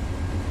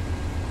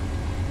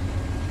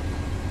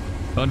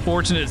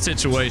 Unfortunate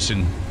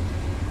situation.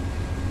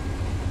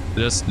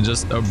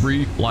 Just a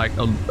brief, like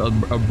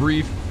a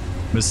brief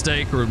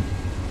mistake or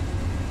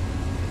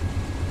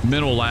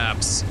mental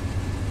lapse.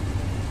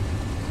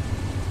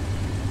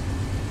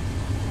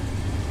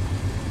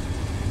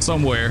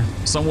 Somewhere,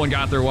 someone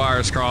got their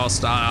wires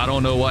crossed. I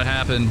don't know what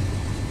happened.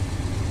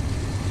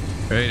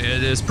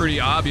 It is pretty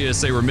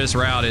obvious they were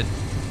misrouted.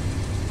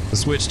 The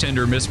switch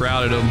tender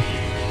misrouted them.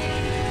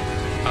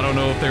 I don't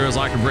know if there was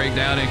like a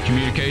breakdown in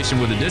communication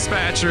with the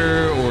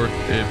dispatcher, or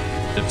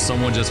if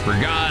someone just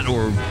forgot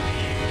or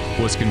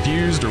was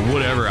confused or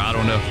whatever. I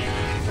don't know.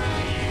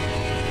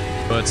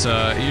 But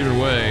either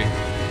way,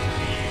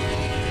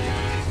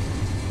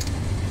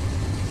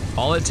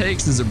 all it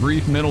takes is a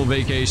brief mental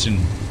vacation.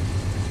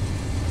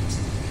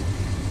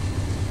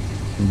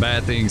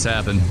 Bad things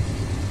happen.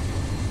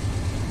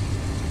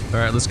 All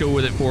right, let's go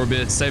with it for a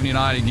bit.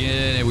 79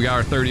 again, and we got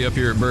our 30 up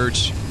here at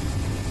Birch.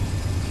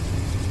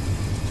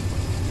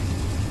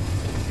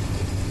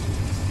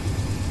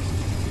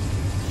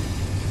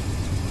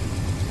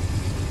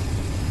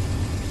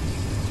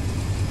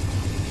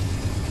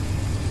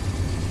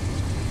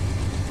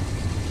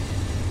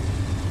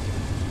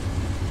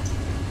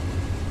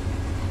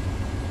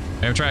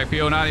 Amtrak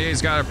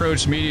P098's got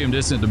approach medium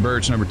distant to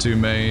Birch, number 2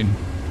 main.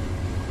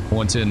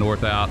 110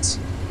 north outs.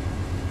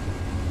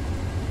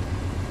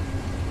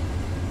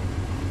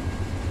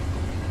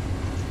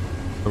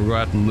 We're going to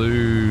have to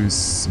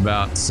lose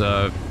about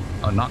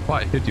not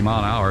quite 50 mile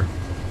an hour.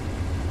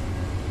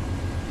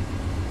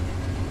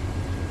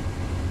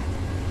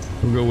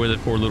 We'll go with it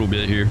for a little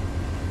bit here.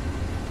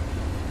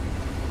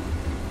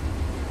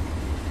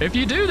 If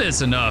you do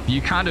this enough,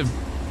 you kind of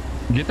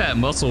get that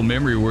muscle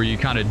memory where you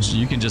can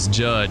just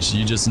judge.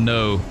 You just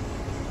know,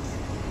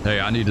 hey,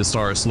 I need to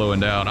start slowing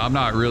down. I'm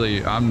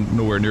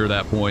nowhere near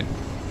that point.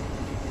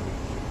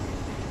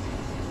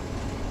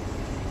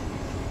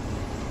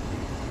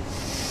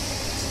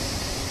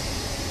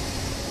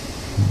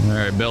 All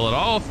right, bail it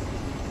off.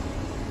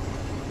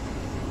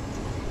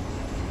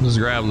 Just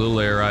grab a little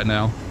air right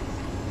now.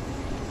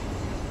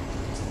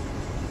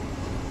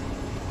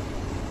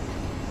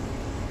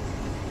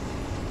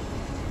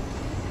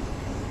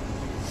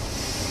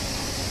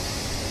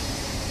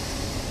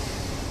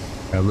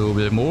 A little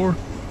bit more.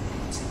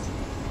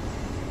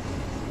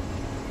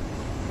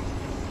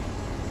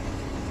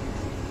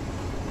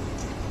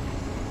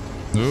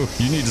 Oh,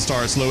 you need to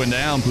start slowing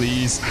down,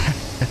 please.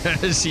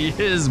 She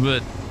is,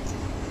 but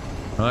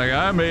like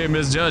I may have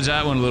misjudged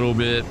that one a little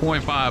bit.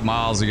 0.5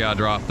 miles, we got to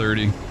drop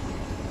 30.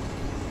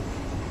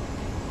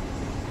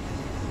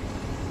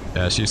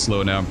 Yeah, she's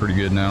slowing down pretty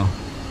good now.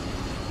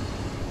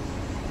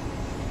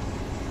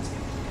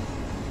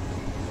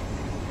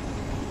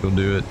 She'll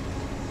do it.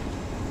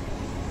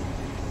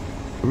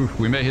 Oof,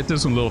 we may hit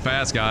this one a little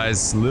fast,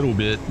 guys. A little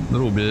bit.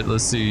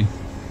 Let's see.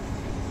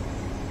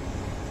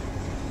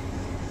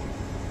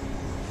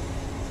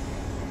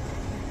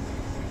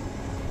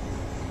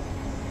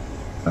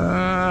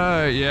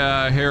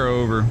 Yeah, hair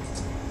over.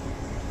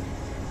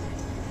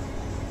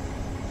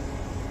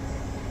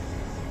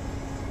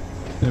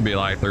 It'll be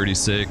like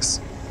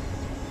 36.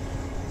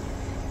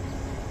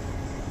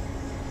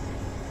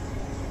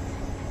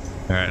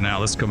 All right, now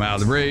let's come out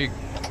of the brake.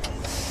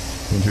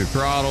 Into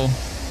throttle.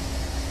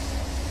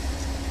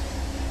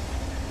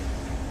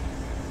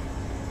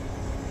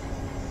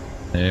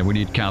 And we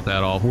need to count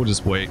that off. We'll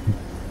just wait.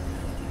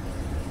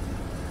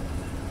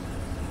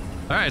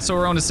 All right, so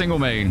we're on the single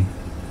main.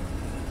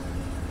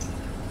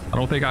 I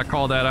don't think I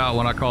called that out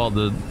when I called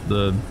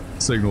the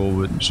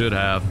signal, but should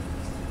have.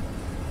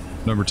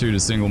 Number 2 to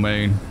single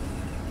main.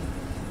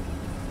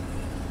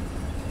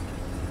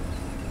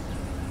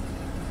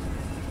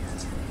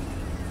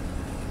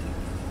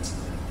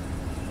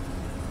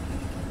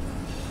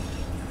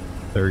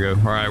 There we go.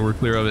 All right, we're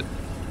clear of it.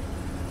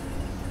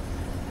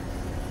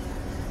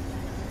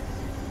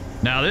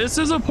 Now this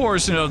is a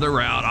portion of the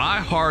route I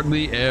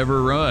hardly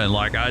ever run.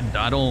 Like I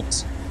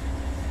don't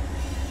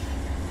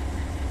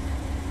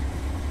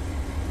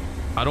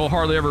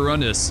hardly ever run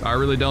this. I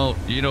really don't.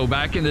 You know,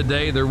 back in the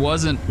day, there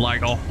wasn't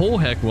like a whole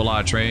heck of a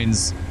lot of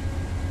trains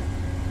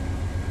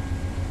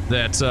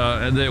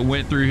that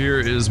went through here.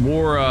 It was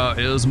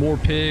more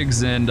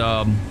pigs and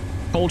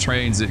coal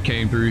trains that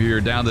came through here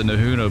down the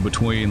Nahunta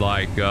between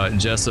like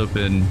Jesup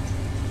and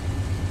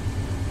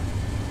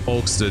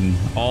Folkestone.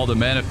 All the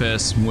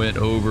manifests went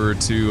over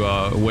to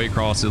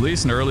Waycross, at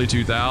least in the early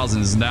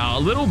 2000s. Now,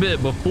 a little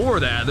bit before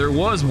that, there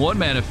was one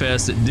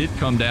manifest that did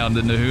come down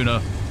to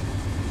Nahunta,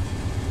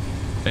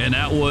 and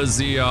that was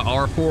the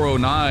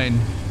R409.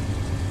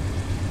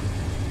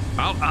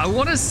 I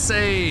want to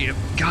say,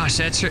 gosh,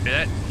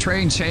 that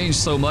train changed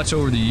so much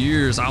over the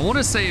years. I want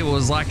to say it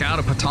was like out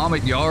of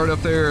Potomac Yard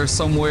up there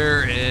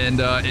somewhere, and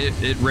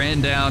it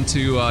ran down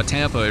to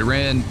Tampa. It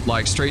ran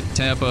like straight to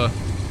Tampa,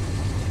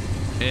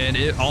 and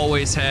it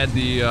always had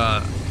the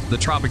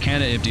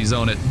Tropicana empties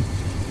on it.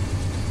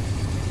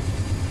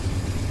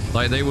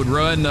 Like they would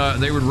run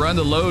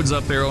the loads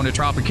up there on the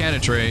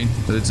Tropicana train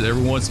that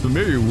everyone's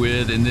familiar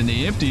with, and then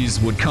the empties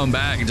would come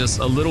back just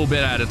a little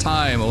bit at a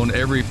time on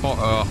every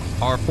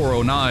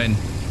R409.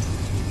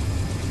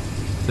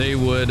 They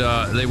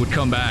would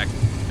come back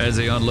as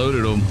they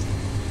unloaded them,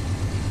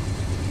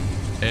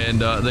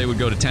 and they would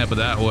go to Tampa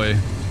that way.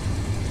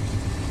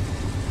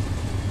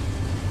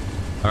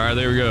 All right,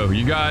 there we go.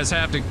 You guys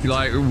have to,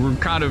 like, we're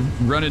kind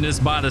of running this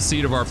by the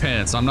seat of our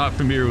pants. I'm not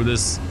familiar with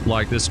this,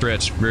 like, this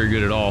stretch very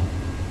good at all.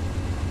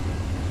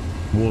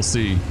 We'll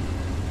see.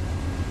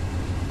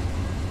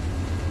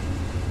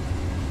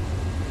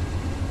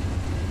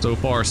 So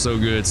far, so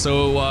good.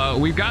 So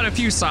we've got a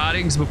few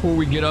sightings before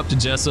we get up to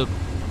Jesup.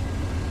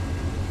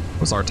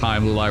 What's our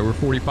time look like? We're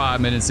 45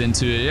 minutes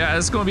into it. Yeah,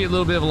 it's going to be a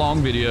little bit of a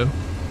long video. A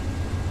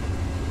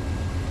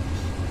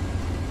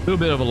little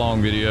bit of a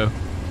long video.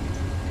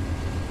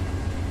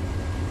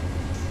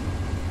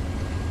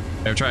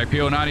 Amtrak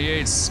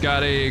P098's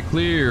got a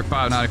clear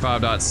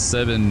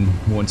 595.7,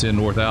 110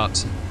 north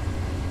out.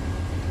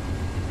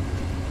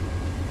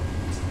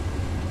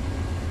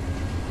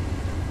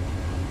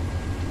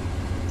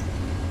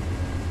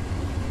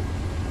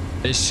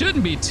 It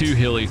shouldn't be too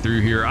hilly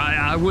through here.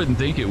 I wouldn't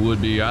think it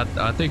would be.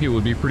 I think it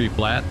would be pretty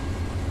flat.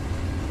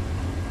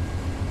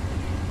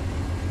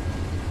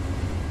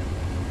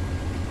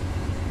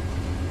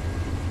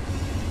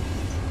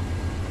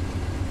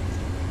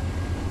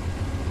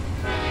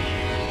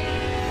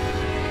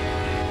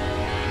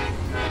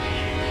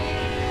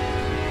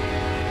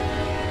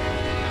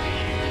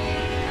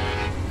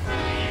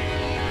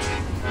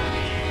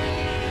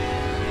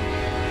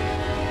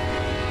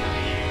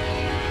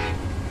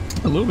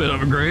 A little bit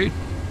of a grade.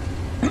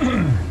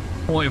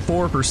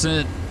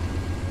 0.4%.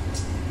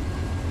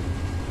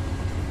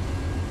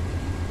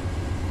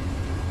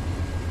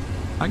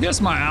 I guess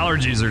my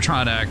allergies are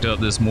trying to act up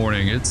this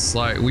morning. It's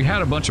like we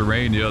had a bunch of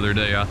rain the other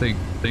day. I think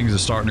things are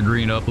starting to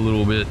green up a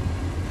little bit.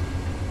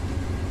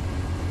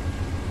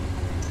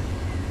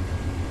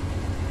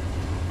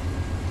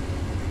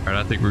 All right,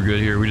 I think we're good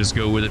here. We just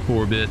go with it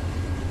for a bit.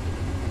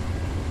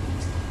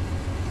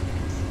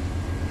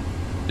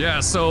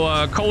 Yeah,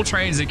 so coal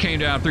trains that came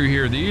down through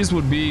here, these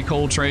would be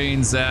coal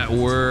trains that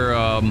were,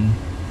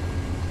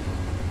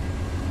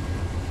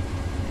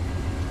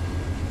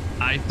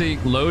 I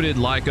think, loaded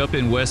like up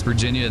in West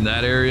Virginia in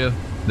that area.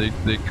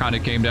 They kind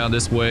of came down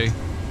this way.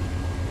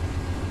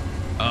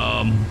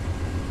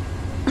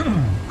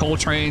 Coal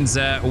trains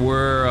that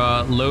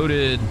were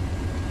loaded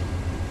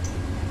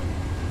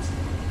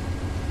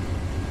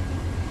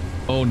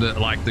on the,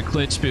 like the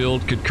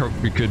Clinchfield could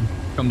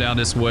come down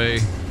this way.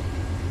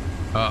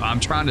 I'm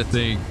trying to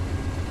think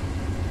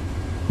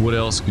what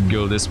else could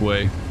go this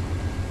way.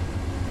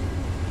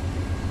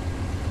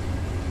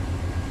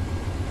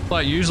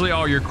 Like usually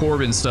all your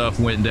Corbin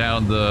stuff went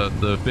down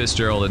the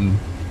Fitzgerald and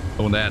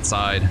on that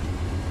side.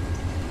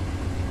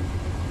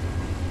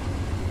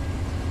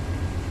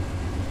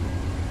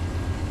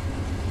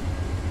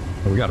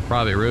 Oh, we got a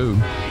private road.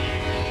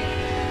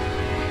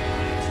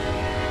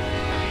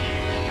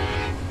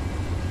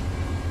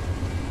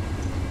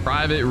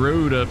 Private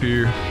road up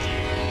here.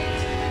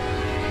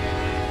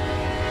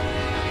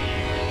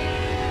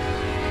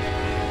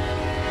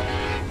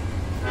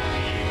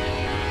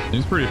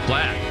 It's pretty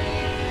flat.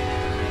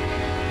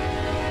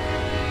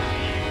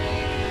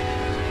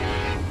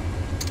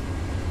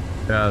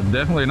 Yeah,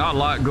 definitely not a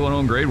lot going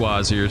on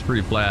grade-wise here. It's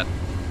pretty flat.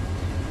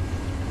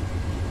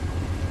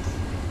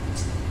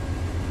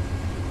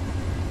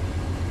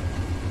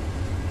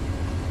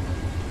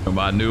 Come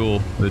by Newell,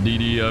 the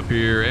DD up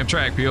here.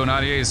 Amtrak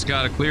P098's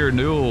got a clear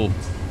Newell.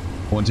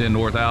 110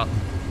 north out.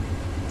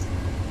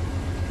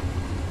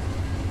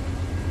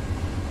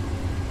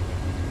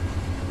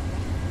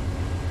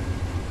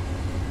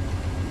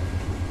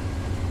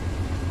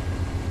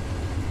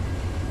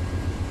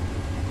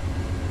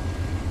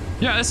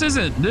 Yeah, this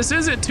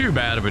isn't too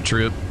bad of a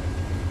trip.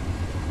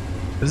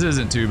 This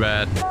isn't too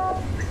bad.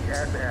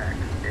 CSX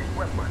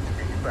equipment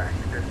defect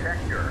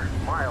detector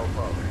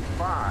milepost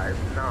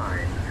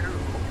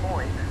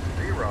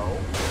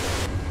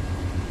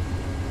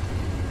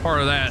 592.0.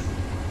 Part of that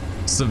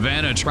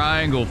Savannah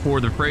Triangle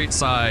for the freight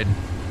side.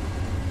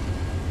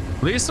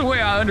 At least the way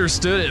I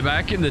understood it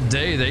back in the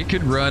day, they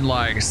could run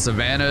like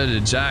Savannah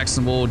to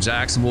Jacksonville,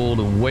 Jacksonville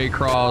to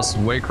Waycross,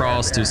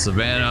 Waycross to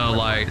Savannah.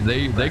 Like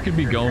they could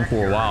be going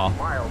for a while.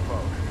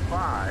 Milepost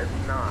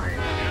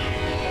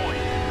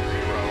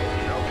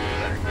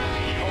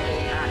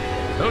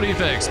 592.0. No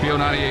defects,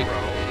 P098.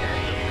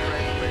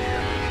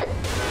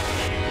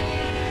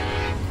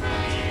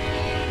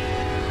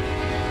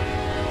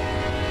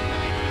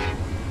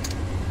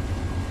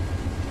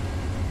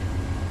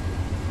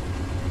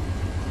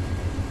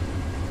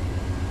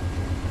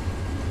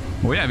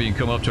 We haven't even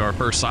come up to our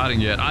first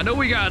siding yet. I know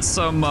we got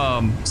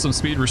some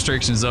speed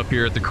restrictions up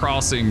here at the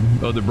crossing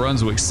of the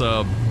Brunswick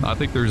sub. I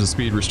think there's a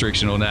speed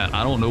restriction on that.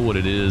 I don't know what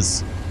it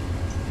is.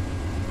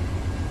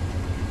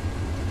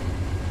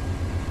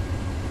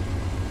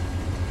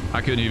 I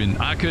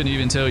couldn't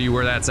even tell you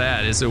where that's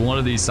at. It's at one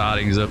of these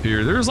sidings up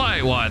here. There's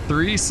like what,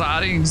 3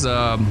 sidings?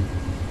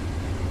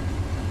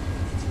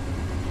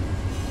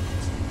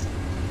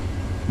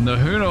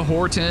 Nahunta,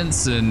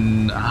 Hortense,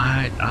 and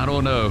I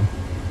don't know.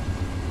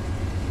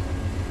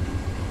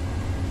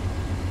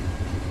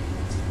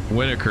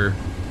 Whitaker.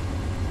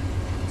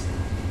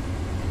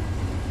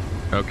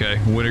 Okay,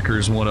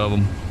 Whitaker's one of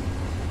them.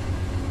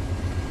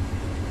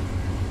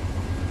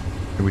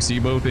 Can we see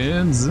both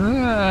ends?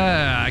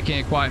 I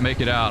can't quite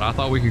make it out. I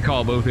thought we could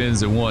call both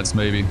ends at once,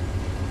 maybe.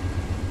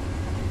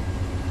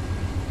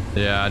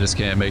 Yeah, I just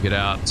can't make it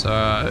out.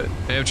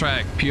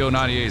 Amtrak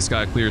P098's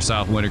got clear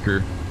south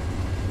Whitaker.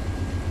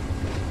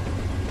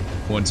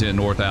 110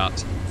 north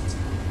out.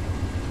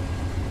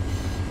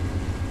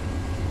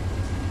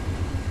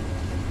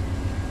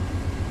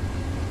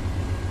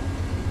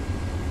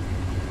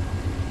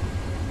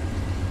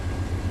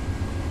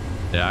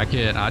 Yeah, I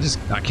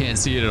can't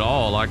see it at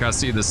all. Like I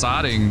see the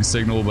siding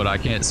signal, but I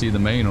can't see the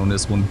main on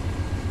this one.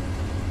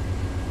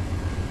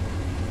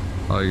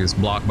 Like it's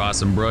blocked by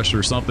some brush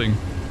or something.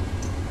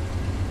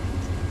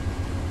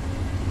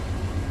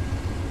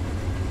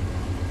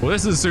 Well,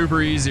 this is super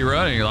easy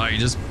running. Like you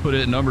just put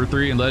it at number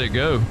 3 and let it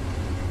go.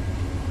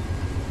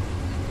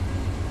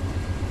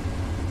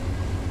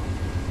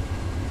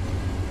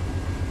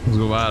 Let's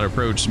go out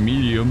approach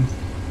medium.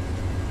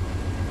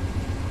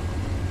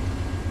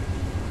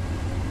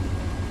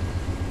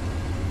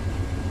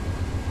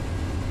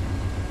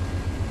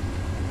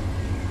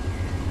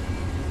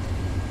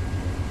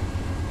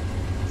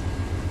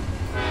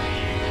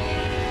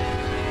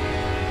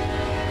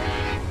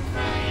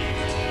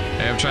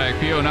 Amtrak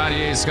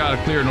P098's got a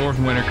clear north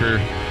Winnaker.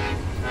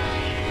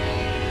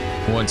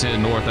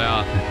 110 north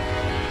out.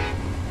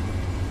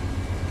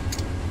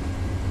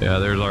 Yeah,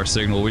 there's our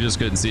signal. We just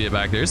couldn't see it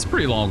back there. It's a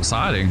pretty long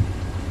siding.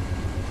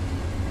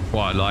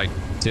 What, like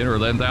 10 or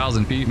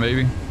 11,000 feet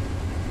maybe?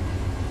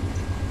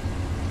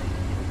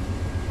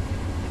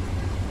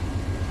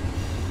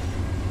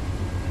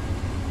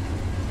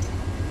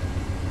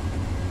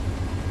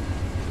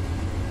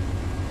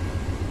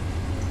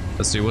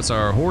 Let's see, what's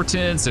our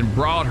Hortense and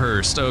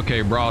Broadhurst?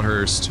 Okay,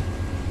 Broadhurst.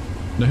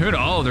 Nahunta,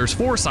 oh, there's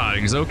 4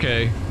 sightings.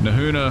 Okay,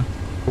 Nahunta,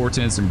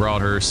 Hortense, and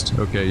Broadhurst.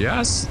 Okay,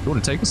 yes, it's going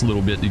to take us a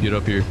little bit to get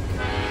up here.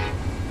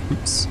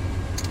 Oops.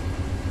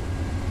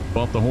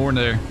 Bump the horn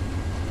there.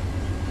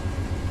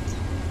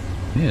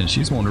 Man,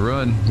 she's wanting to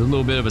run. There's a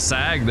little bit of a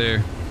sag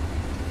there.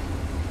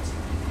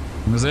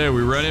 I'm gonna say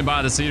we run in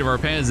by the seat of our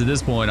pants at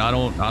this point. I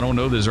don't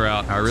know this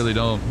route. I really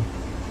don't.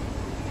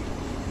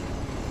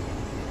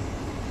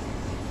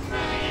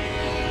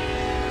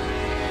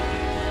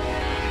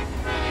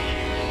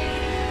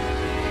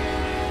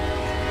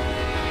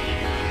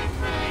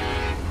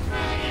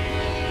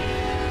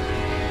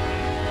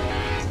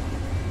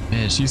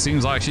 Man, she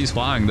seems like she's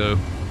flying though.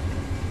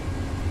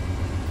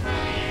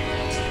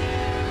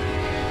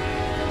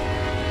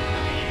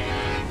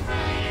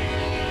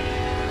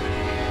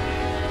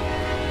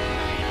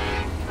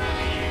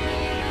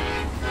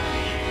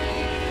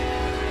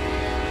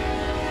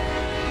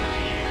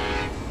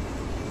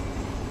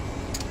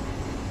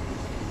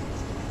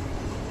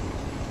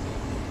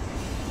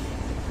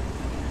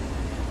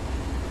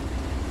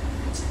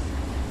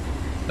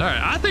 All right,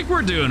 I think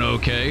we're doing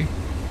okay.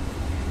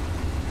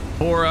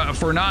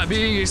 For not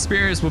being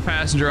experienced with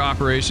passenger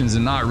operations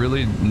and not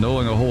really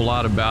knowing a whole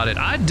lot about it.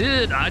 I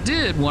did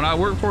when I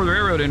worked for the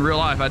railroad in real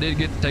life. I did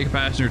get to take a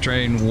passenger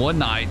train one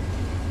night.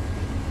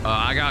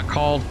 I got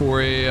called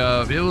for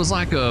it was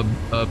like a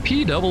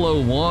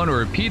P001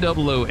 or a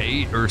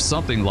P008 or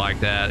something like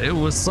that. It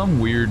was some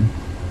weird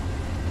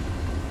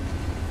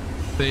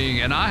thing,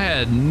 and I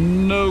had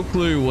no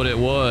clue what it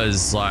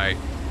was, like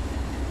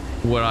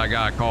what I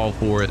got called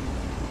for it.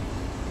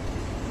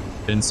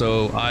 And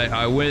so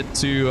I drove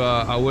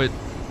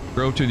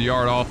to the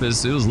yard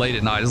office. It was late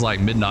at night. It was like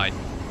midnight.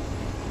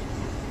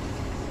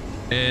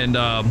 And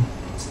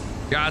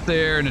got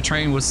there, and the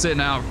train was sitting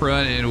out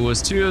front, and it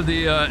was 2 of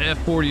the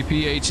F40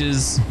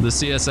 PHs, the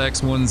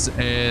CSX ones,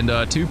 and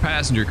 2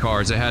 passenger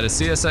cars. It had a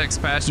CSX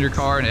passenger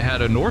car, and it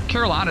had a North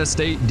Carolina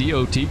State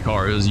DOT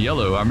car. It was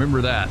yellow. I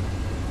remember that.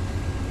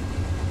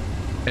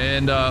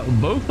 And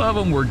both of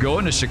them were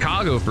going to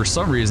Chicago for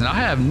some reason. I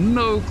have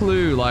no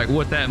clue like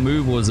what that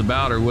move was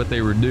about or what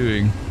they were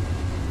doing.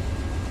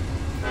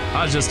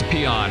 I was just a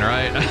peon,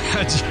 right?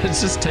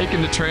 just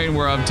taking the train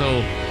where I'm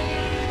told.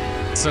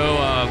 So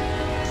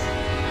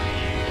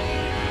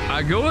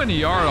I go in the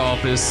yard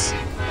office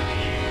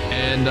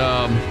and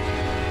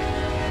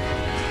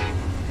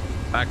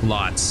back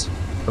lots.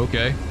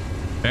 Okay.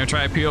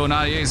 Amtrak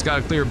P098's got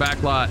a clear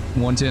back lot,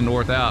 110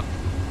 north out.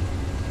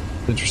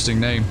 Interesting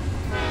name.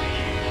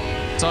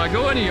 So I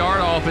go in the yard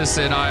office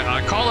and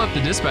I call up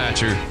the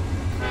dispatcher,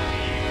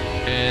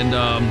 and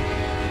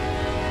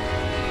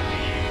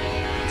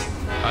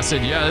I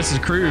said, yeah, this is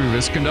crew,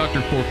 this conductor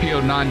for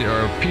P090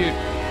 or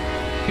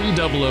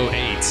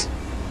P008.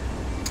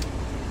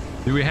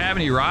 Do we have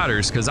any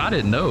riders? Because I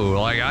didn't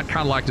know. Like, I'd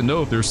kind of like to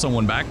know if there's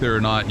someone back there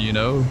or not, you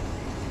know.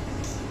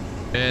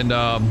 And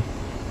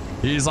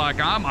he's like,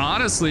 I'm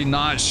honestly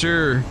not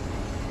sure.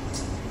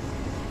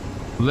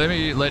 Let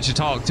me let you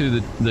talk to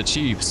the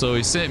chief. So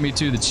he sent me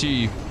to the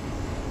chief.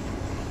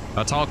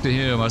 I talked to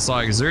him. I was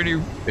like, is there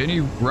any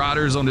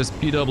riders on this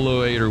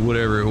P008 or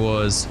whatever it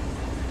was?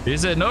 He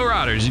said, no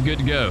riders, you're good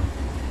to go.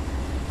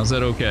 I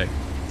said, okay.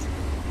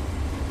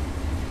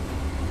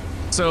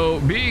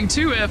 So being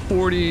 2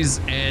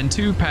 F40s and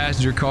 2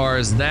 passenger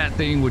cars, that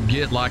thing would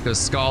get like a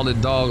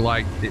scalded dog,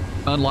 like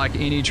unlike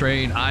any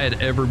train I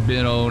had ever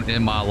been on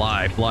in my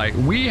life. Like,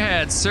 we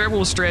had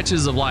several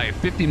stretches of like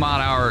 50 mile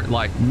an hour,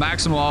 like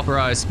maximum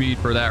authorized speed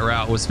for that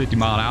route was 50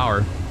 mile an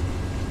hour.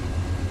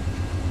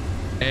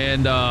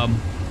 And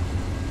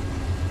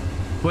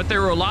but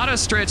there were a lot of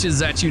stretches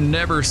that you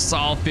never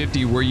saw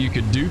 50 where you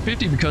could do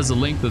 50 because of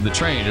the length of the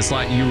train. It's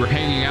like you were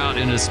hanging out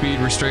in a speed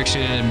restriction,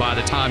 and by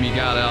the time you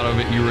got out of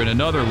it, you were in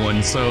another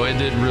one. So it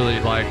didn't really,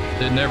 like,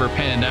 it never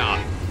panned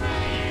out.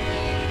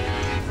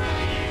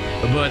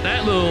 But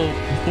that little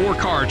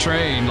 4-car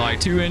train, like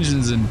 2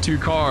 engines and 2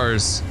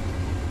 cars,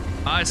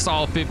 I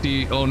saw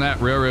 50 on that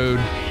railroad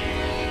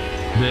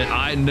that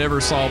I never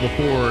saw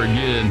before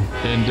again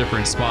in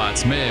different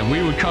spots. Man,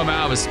 we would come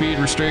out of a speed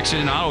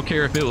restriction. I don't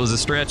care if it was a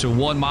stretch of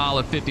 1 mile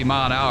at 50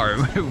 mile an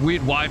hour.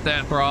 We'd wipe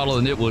that throttle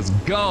and it was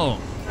gone.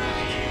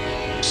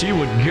 she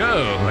would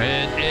go.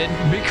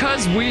 And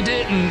because we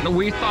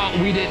thought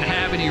we didn't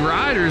have any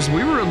riders,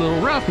 we were a little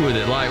rough with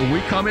it. Like,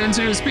 we come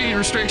into a speed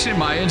restriction,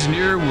 my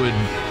engineer would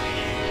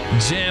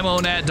jam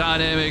on that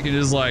dynamic and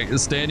just like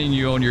standing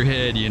you on your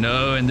head, you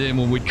know. And then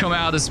when we'd come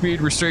out of the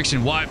speed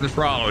restriction, wipe the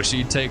throttle,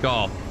 she'd take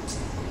off.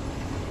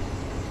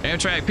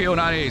 Amtrak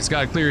P098's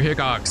got a clear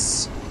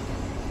Hickox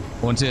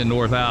 110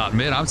 north out.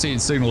 Man, I'm seeing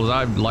signals.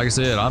 Like I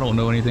said, I don't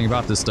know anything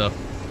about this stuff.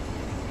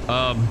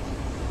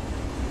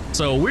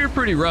 So we're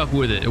pretty rough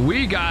with it.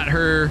 We got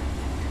her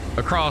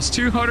across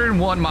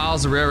 201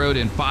 miles of railroad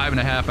in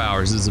 5.5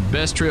 hours. This is the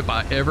best trip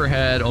I ever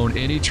had on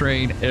any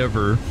train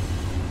ever.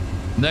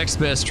 Next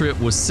best trip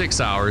was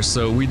 6 hours,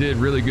 so we did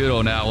really good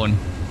on that one.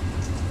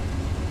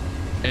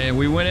 And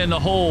we went in the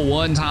hole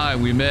one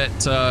time. We met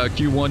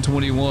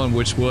Q121,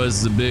 which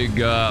was the big,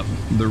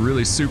 the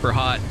really super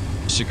hot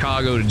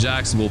Chicago to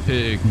Jacksonville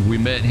pig. We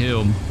met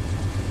him.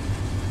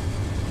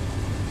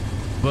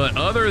 But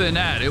other than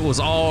that, it was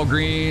all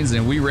greens,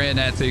 and we ran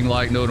that thing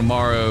like no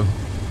tomorrow.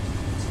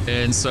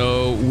 And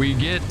so we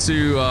got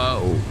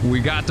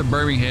to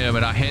Birmingham,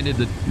 and I handed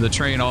the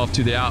train off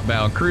to the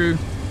outbound crew.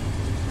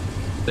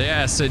 They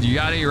asked, said, you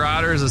got any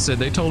riders? I said,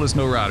 they told us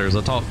no riders. I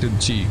talked to the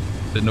chief,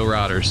 said no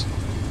riders.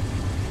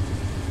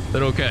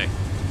 Said, okay.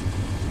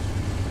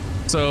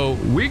 So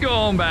we go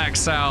on back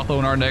south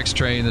on our next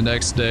train the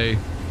next day,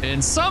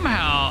 and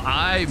somehow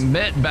I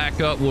met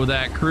back up with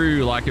that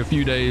crew like a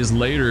few days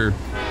later,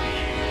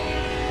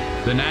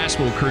 the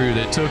Nashville crew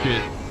that took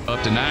it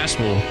up to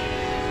Nashville.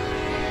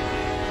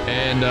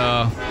 And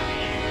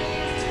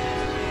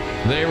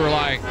they were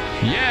like,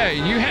 yeah,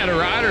 you had a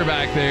rider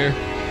back there.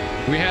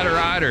 We had a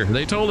rider.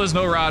 They told us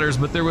no riders,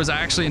 but there was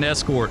actually an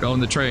escort on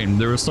the train.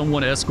 There was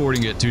someone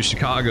escorting it to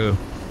Chicago.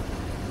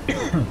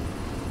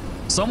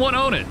 Someone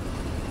on it.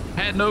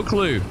 Had no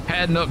clue.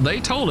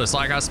 They told us,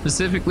 like I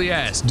specifically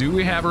asked, do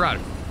we have a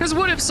rider? Because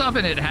what if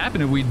something had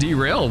happened and we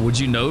derailed? Would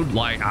you know?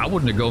 Like, I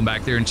wouldn't have gone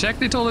back there and checked.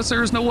 They told us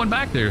there was no one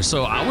back there,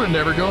 so I would have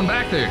never gone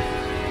back there.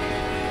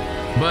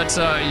 But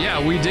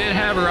yeah, we did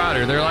have a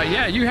rider. They're like,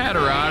 yeah, you had a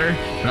rider.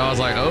 And I was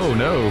like, oh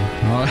no.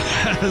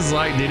 I was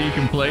like, did he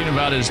complain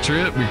about his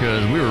trip?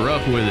 Because we were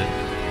rough with it.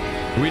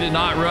 We did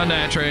not run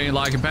that train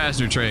like a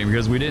passenger train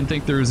because we didn't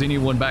think there was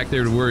anyone back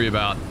there to worry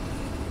about.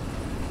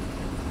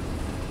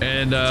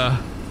 And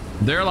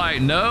they're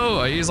like,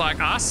 no. He's like,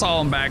 I saw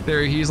him back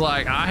there. He's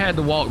like, I had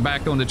to walk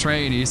back on the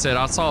train. He said,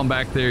 I saw him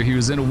back there. He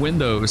was in a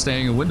window,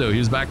 staying in a window. He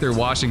was back there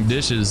washing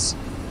dishes.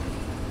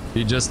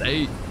 He just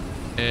ate.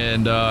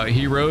 And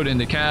he rode in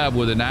the cab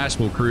with the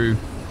Nashville crew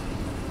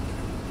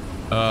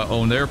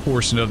on their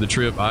portion of the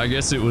trip. I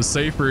guess it was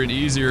safer and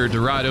easier to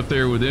ride up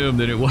there with them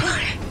than it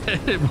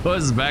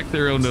was back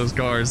there on those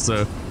cars.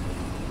 So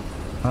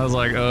I was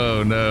like,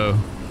 oh no.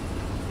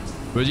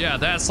 But yeah,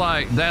 that's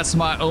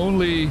my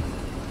only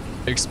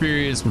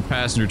experience with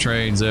passenger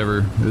trains ever.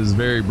 It was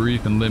very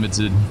brief and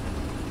limited.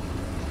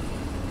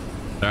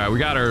 All right, we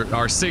got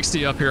our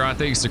 60 up here. I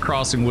think it's the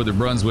crossing with the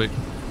Brunswick.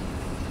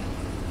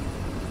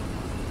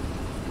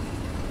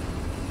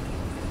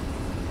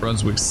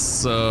 Brunswick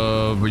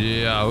sub,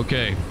 yeah,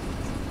 okay.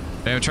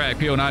 Amtrak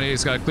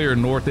P098's got clear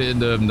north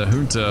end of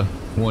Nahunta,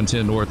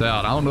 110 north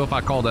out. I don't know if I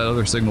called that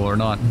other signal or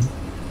not.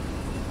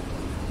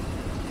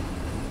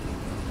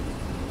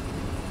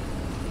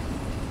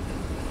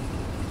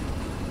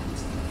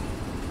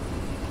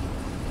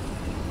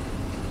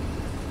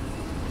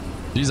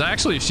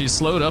 She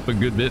slowed up a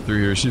good bit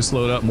through here. She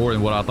slowed up more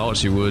than what I thought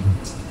she would.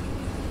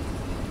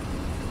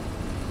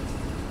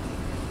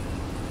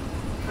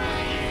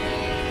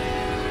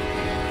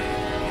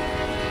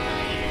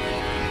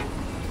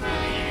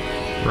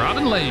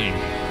 Robin Lane.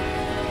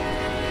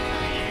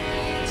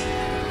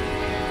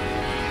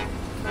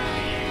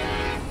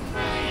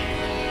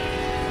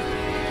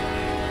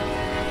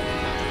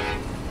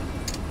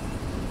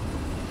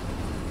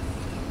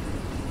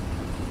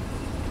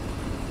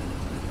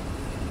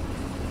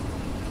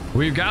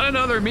 We've got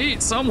another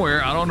meet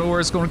somewhere. I don't know where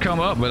it's going to come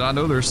up, but I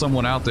know there's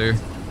someone out there.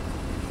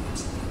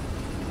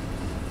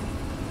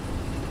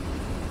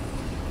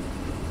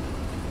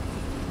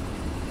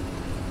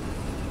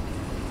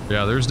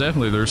 Yeah,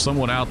 there's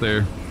someone out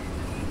there.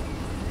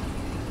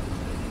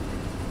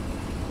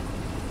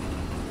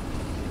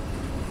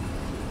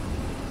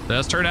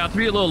 That's turned out to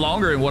be a little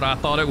longer than what I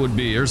thought it would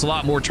be. There's a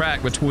lot more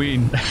track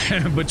between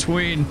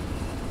Folkestone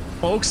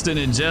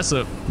and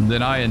Jesup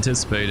than I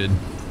anticipated.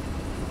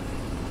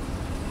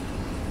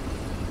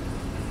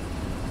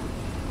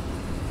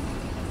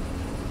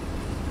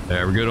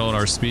 There, we're good on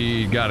our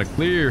speed. Got it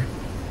clear.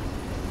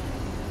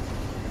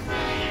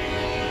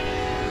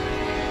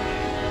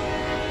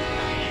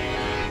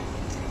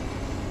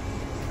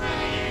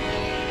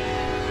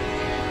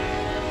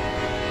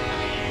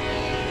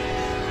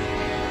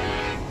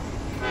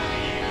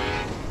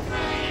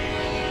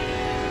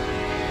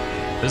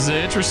 This is an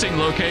interesting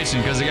location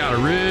because it got a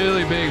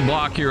really big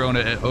block here on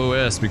the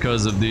OS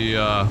because of the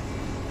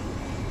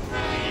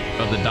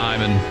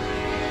diamond.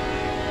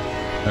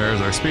 There's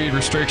our speed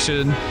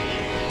restriction.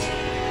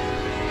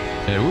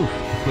 Yeah, ooh,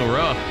 a little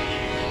rough.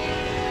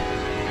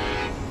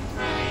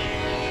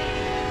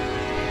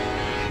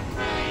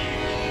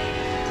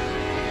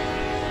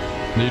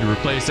 Need to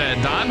replace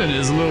that diamond.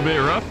 It's a little bit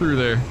rough through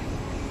there.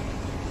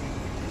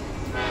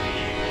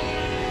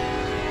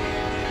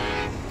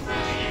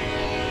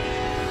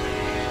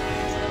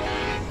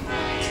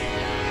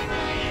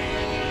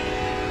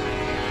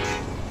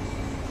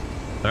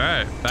 All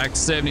right, back to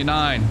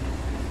 79.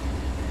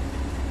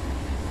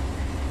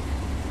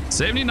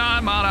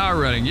 79 mile an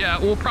hour running. Yeah,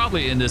 we'll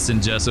probably end this in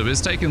Jesup.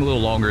 It's taking a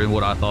little longer than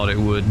what I thought it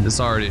would.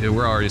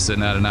 We're already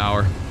sitting at an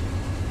hour.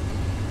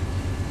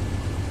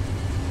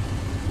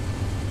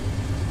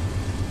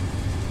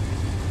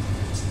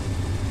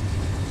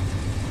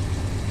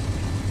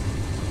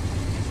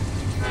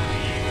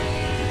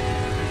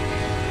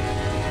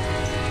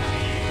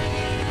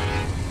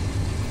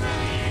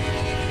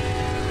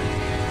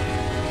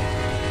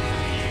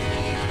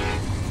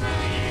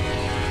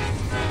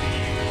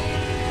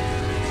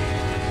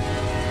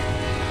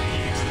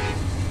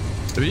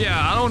 But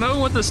yeah, I don't know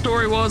what the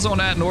story was on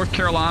that North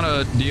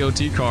Carolina DOT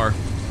car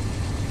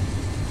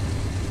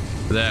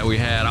that we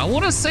had. I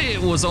want to say it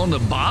was on the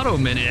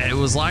bottom and it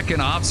was like an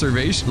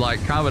observation,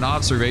 like kind of an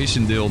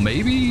observation deal.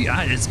 Maybe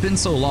it's been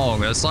so long.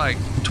 That's like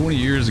 20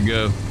 years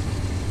ago.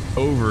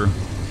 Over.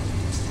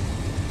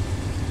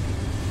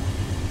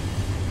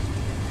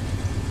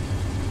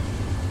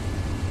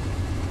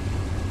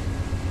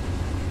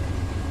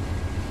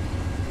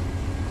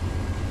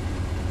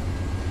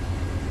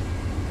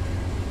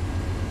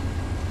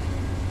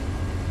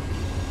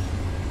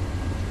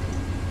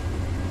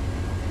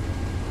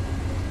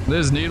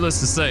 This is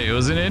needless to say, it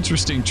was an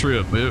interesting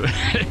trip.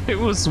 It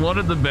was one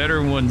of the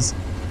better ones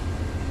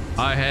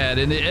I had.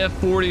 And the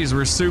F40s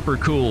were super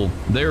cool.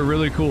 They were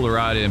really cool to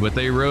ride in, but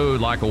they rode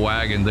like a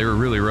wagon. They were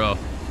really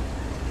rough.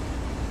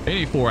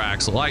 Any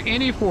 4-axle, like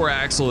any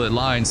 4-axle at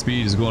line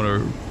speed is going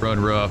to run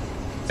rough.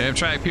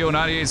 Amtrak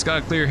P098's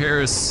got to clear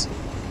Harris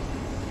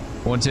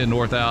 110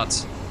 north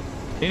out.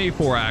 Any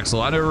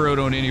 4-axle. I never rode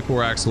on any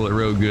 4-axle that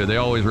rode good. They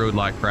always rode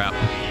like crap.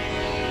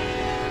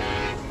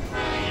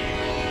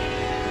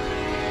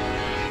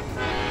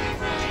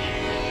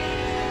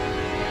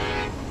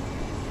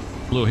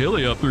 A little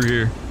hilly up through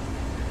here.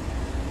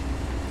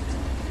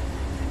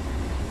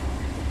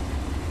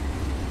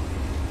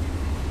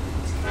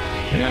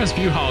 Yeah, there's a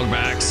few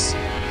hogbacks.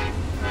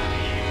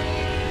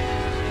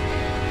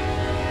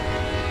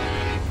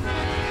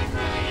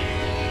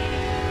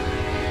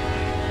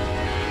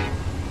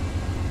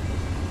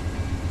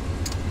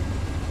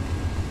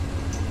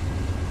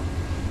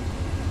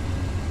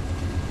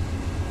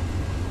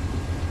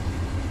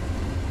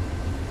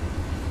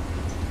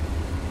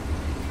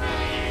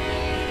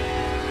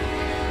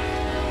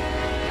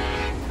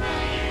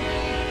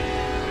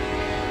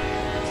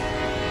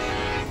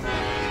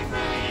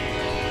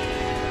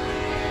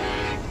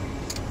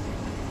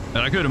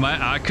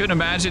 I couldn't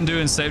imagine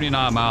doing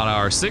 79 mile an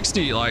hour.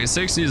 60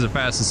 is the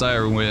fastest I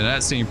ever went, and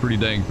that seemed pretty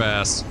dang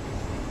fast.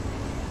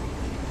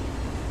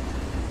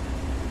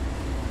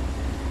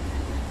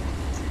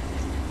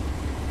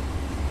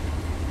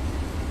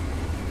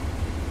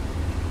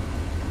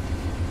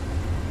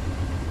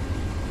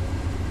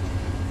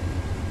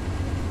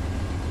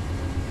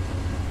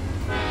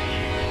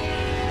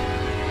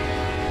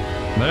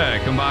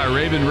 Yeah, come by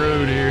Raven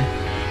Road here.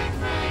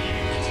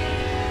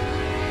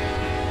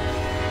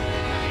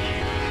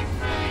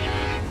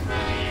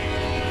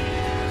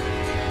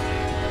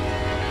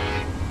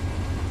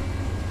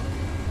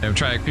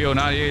 Amtrak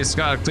P098,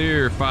 Scott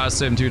clear,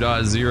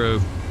 572.0,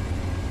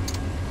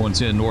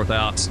 110 north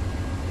out.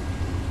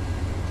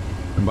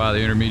 And by the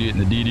intermediate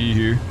and the DD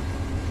here.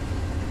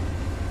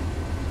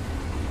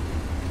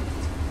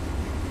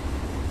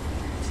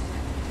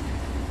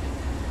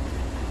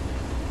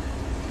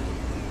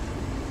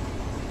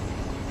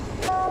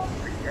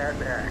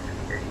 PSX,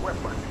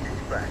 equipment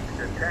defect,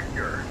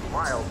 detector,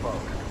 milepost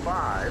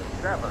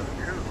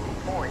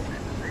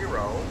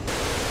 572.0.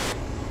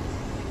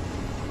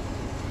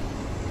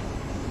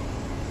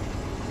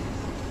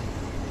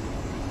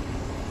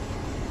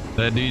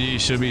 That DD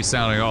should be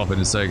sounding off in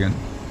a second.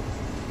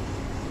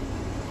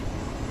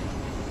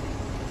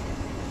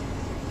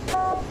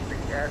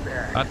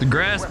 Got the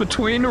grass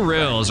between the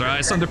rails,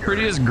 right? Some of the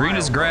prettiest,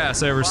 greenest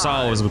grass I ever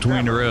saw was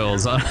between the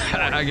rails.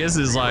 I guess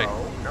it's like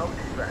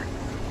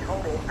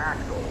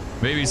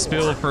maybe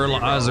spill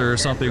fertilizer or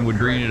something would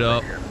green it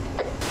up.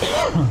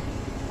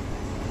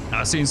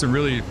 I've seen some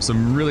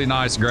really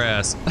nice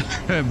grass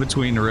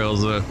between the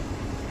rails though.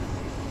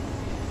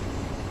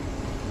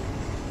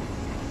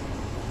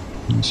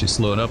 She's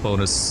slowing up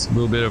on us. A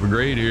little bit of a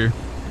grade here.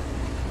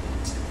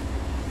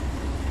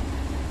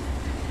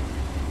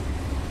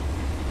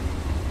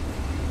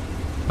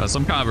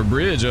 Some kind of a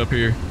bridge up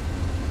here.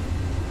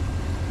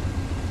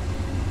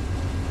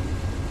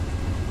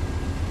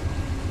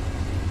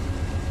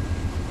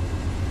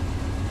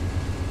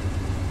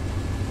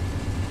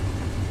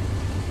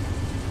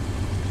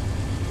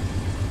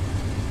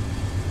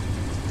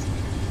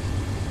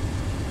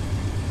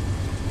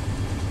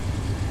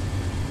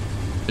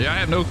 Yeah, I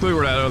have no clue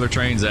where that other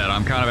train's at.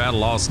 I'm kind of at a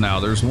loss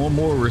now. There's one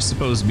more we're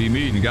supposed to be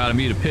meeting. You gotta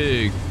meet a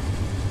pig.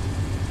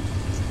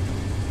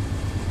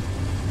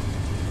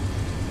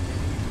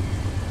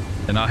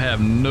 And I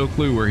have no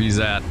clue where he's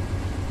at.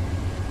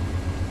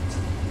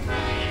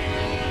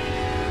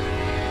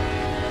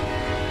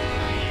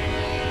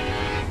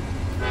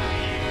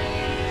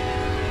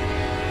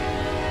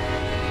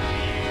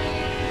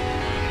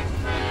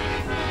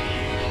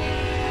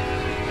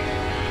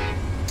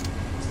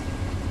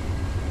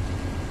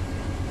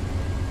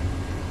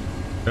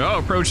 Oh,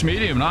 approach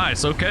medium.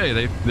 Nice.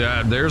 Okay,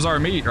 there's our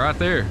meet right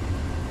there.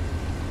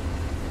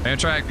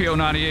 Amtrak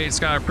P098,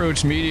 Sky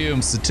approach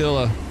medium,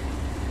 Satilla.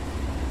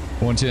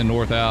 110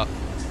 north out.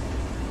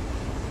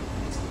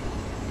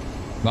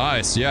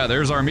 Nice. Yeah,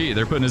 there's our meet.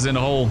 They're putting us in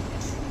the hole.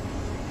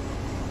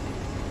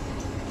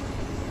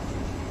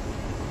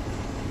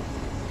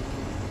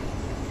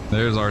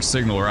 There's our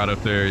signal right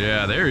up there.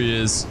 Yeah, there he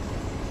is.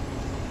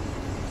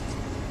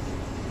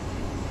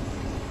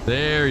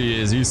 There he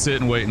is. He's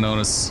sitting waiting on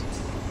us.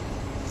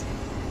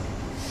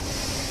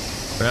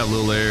 That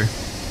little air.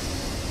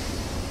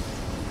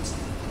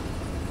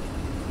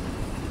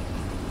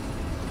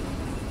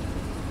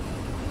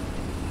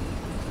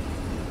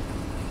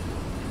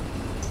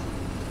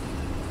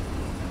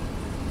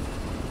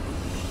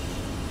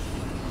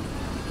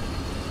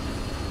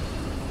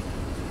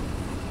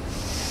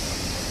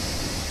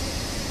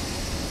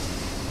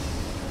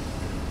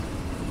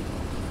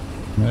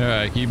 All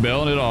right, keep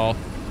belling it off.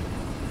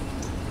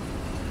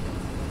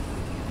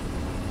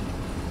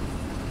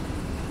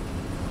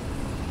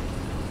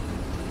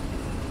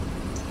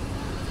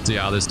 See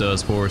how this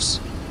does for us.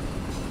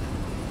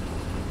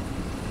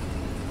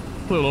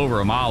 A little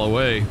over a mile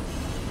away.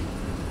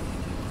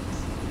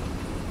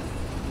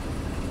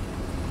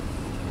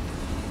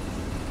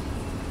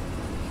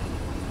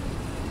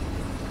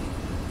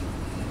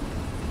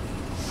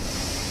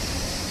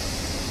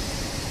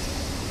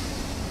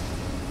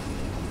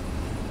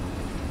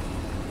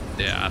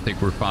 Yeah, I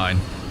think we're fine.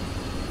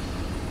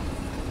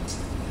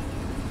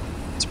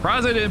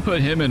 Surprised they didn't put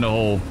him in the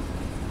hole.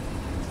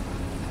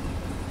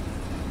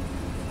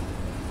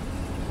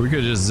 We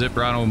could just zip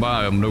right on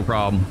by him, no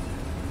problem.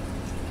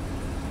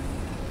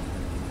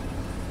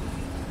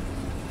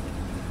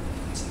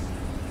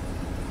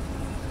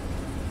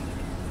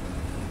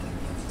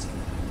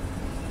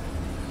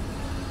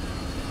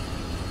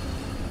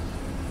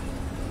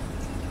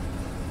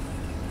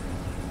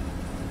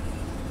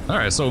 All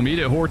right, so meet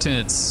at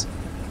Hortense.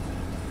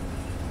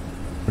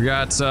 We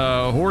got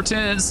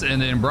Hortense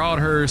and then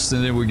Broadhurst,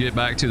 and then we get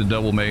back to the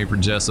double main for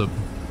Jesup.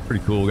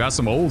 Pretty cool. Got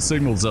some old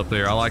signals up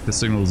there. I like the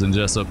signals in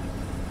Jesup.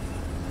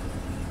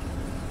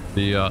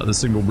 The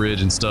single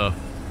bridge and stuff.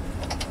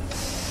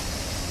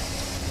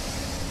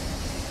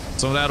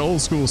 Some of that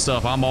old school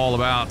stuff I'm all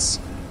about.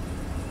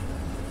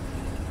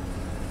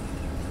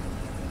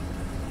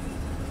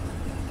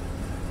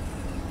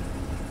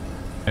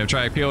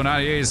 Amtrak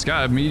P098's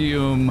got a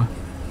medium,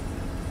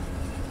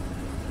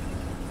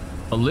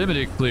 a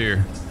limited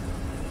clear.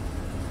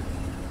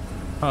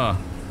 Huh.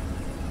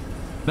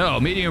 No,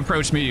 medium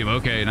approach medium.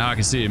 Okay, now I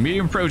can see it.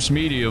 Medium approach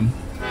medium.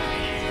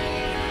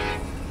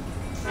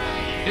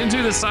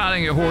 Into the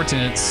siding at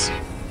Hortense.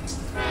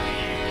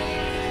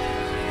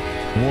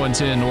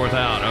 110 north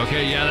out.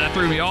 Okay, yeah, that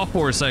threw me off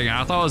for a second.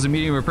 I thought it was a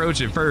medium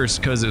approach at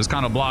first because it was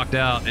kind of blocked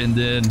out, and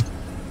then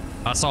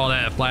I saw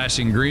that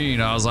flashing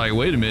green. I was like,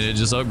 wait a minute,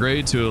 just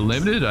upgrade to a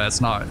limited?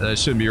 That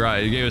shouldn't be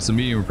right. It gave us a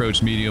medium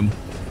approach medium.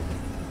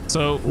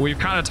 So we've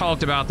kind of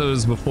talked about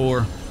those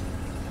before.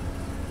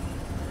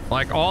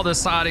 Like all the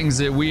sidings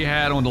that we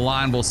had on the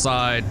lineable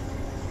side,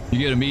 you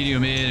get a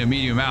medium in and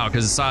medium out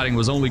because the siding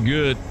was only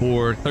good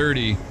for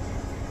 30.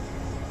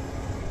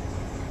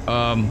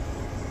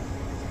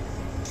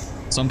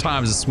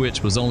 Sometimes the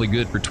switch was only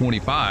good for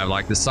 25.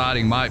 Like the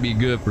siding might be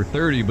good for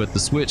 30, but the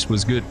switch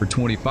was good for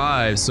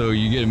 25. So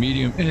you get a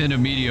medium in and a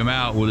medium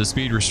out with a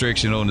speed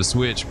restriction on the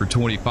switch for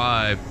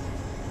 25.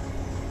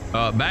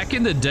 Back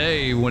in the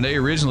day when they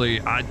originally,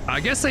 I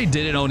guess they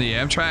did it on the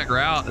Amtrak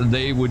route,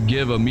 they would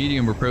give a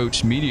medium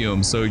approach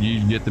medium. So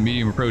you get the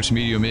medium approach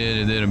medium in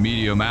and then a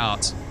medium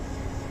out.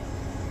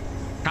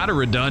 Kind of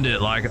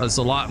redundant, like it's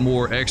a lot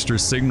more extra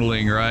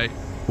signaling, right,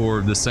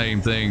 for the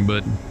same thing.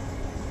 But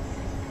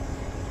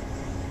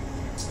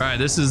all right,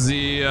 this is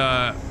the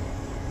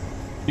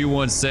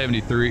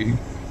Q173.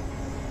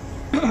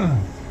 I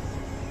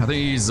think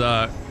he's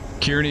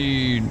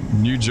Kearney,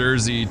 New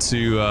Jersey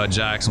to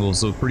Jacksonville,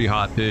 so pretty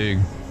hot pig,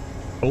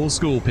 old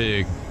school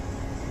pig.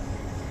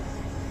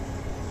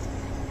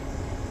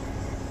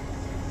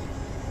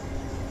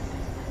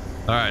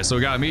 All right, so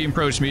we got a medium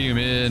approach, medium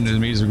in. It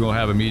means we're gonna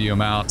have a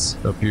medium out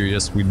up here.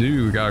 Yes, we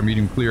do. We got our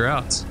medium clear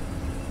out.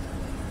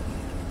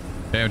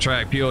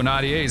 Amtrak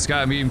P098's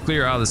got a medium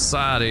clear out of the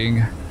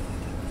siding.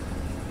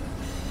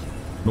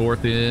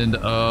 North end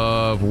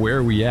of where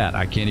are we at?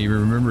 I can't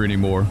even remember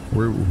anymore.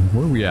 Where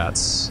are we at?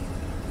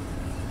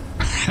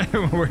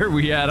 Where are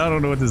we at? I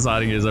don't know what the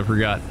siding is. I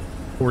forgot.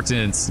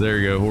 Hortense. There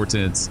you go.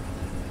 Hortense.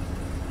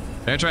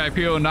 Amtrak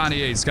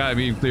P098's got a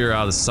medium clear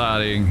out of the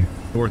siding.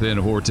 North end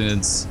of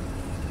Hortense.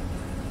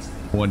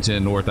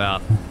 110 north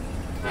out.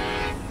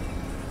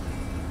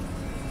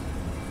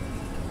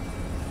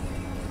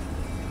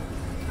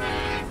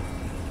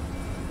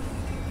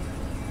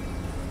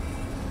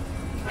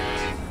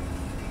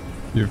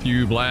 Do a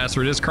few blasts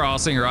for this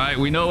crossing, right?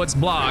 We know it's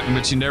blocked,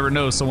 but you never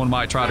know. Someone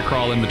might try to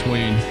crawl in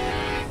between.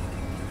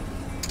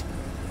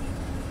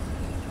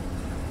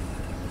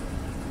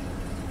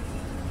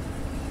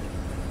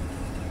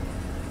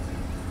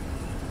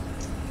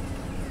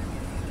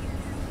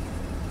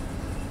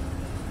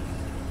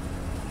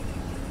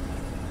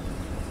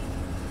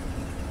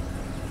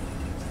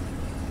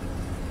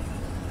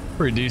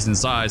 Pretty decent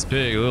sized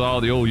pig. Look at all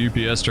the old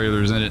UPS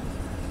trailers in it.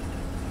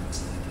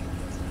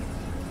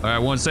 All right,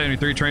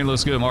 173 train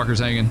looks good. Marker's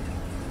hanging.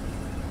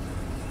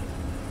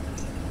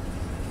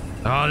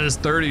 Oh, this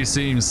 30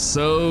 seems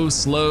so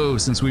slow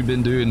since we've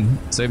been doing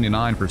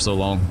 79 for so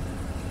long.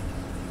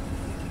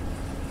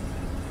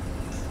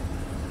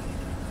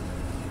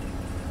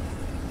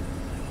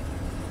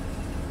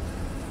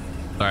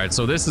 All right,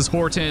 so this is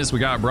Hortense. We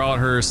got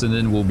Broadhurst, and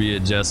then we'll be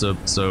at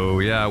Jesup. So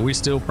yeah, we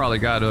still probably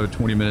got another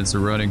 20 minutes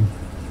of running.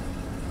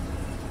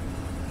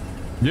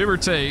 Give or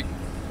take.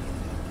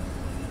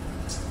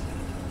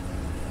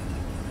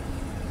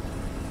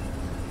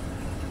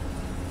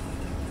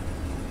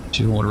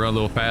 She don't want to run a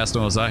little fast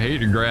on us. I hate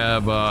to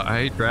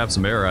grab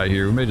some air right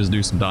here. We may just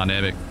do some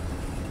dynamic.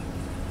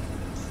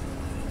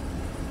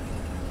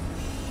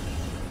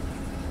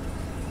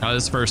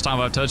 This is the first time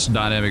I've touched a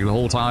dynamic the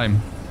whole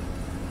time.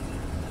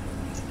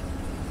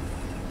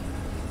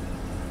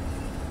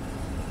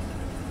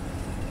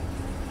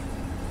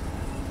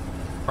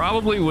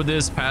 Probably with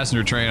this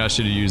passenger train, I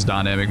should have used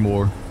dynamic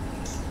more.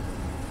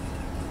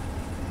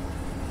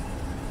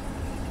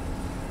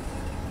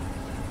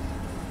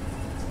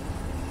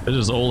 It's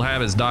just old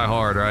habits die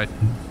hard, right?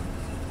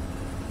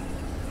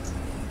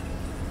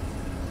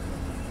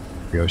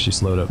 There we go. She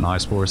slowed up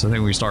nice for us. I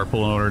think we can start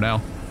pulling on her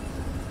now.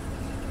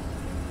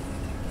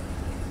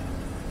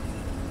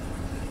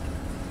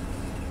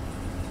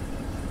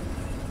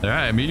 All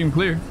right, medium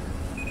clear.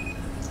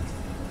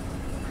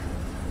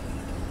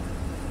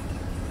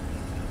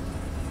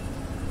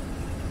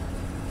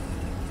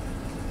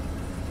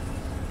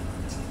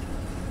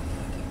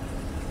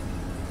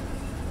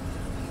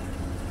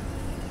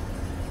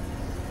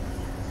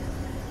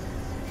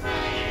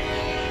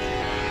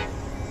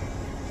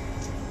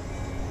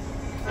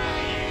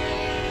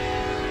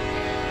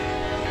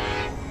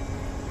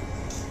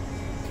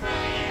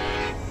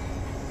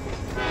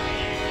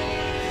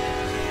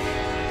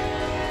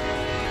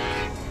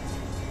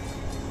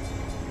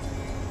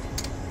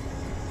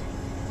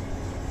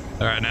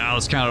 All right, now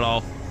let's count it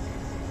off.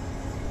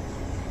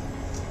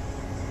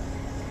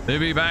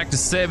 Maybe back to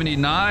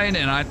 79,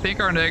 and I think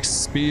our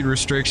next speed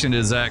restriction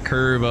is that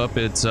curve up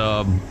at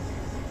Jesup,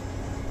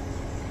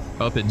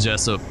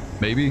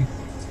 maybe.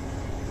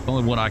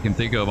 Only one I can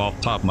think of off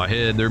the top of my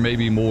head. There may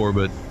be more,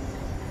 but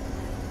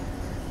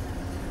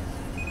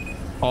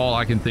all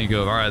I can think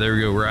of. All right, there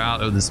we go. We're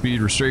out of the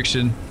speed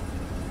restriction.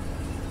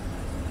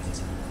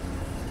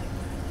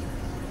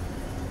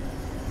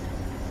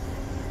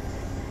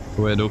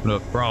 Go ahead and open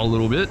up throttle a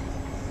little bit.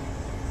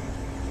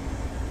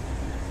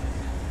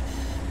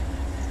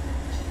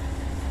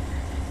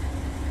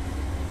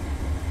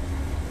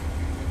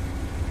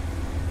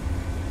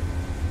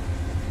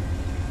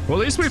 Well,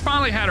 at least we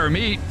finally had our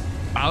meet.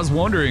 I was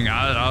wondering,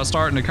 I was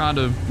starting to kind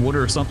of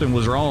wonder if something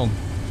was wrong.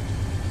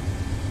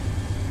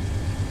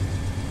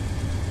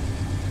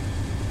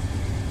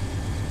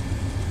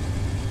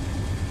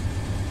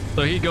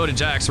 So he'd go to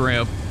Jack's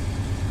ramp.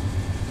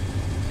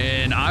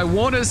 And I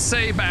want to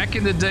say back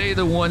in the day,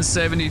 the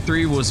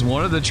 173 was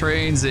one of the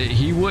trains that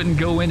he wouldn't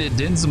go in at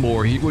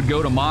Dinsmore. He would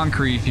go to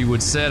Moncrief. He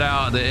would set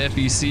out the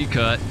FEC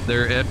cut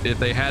there. If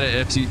they had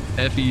a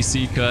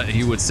FEC cut,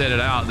 he would set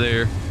it out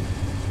there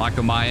like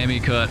a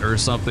Miami cut or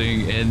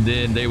something. And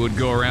then they would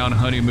go around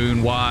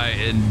Honeymoon Y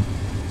and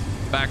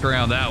back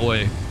around that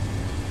way.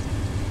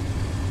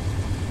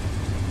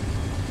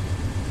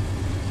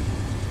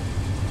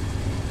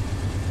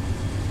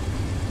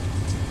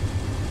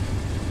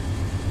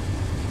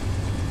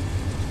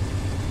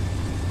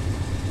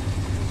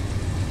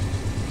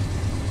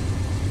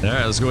 All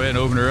right, let's go ahead and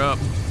open her up.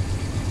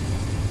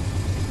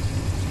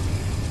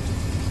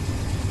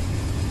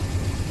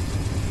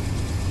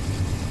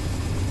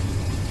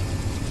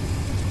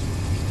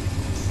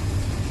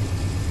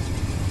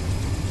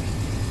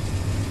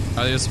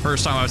 I think it's the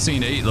first time I've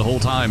seen 8 the whole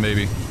time,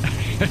 maybe.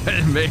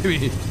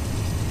 Maybe.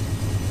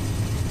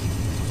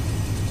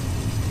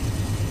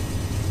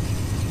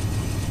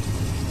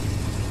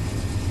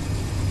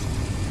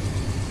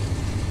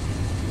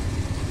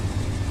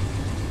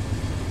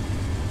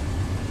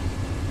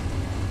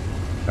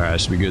 All right,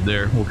 should be good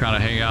there. We'll kind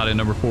of hang out in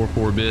number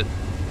 4 bit.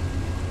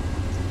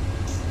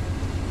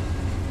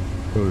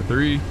 Go to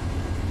 3.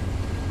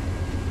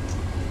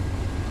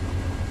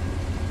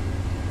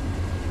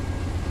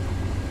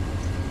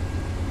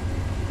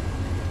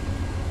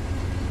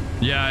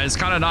 Yeah, it's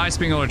kind of nice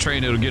being on a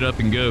train that'll get up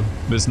and go,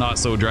 but it's not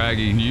so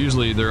draggy.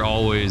 Usually they're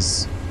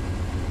always,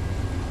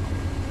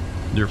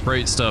 your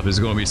freight stuff is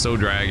going to be so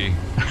draggy.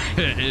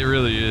 It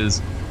really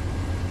is.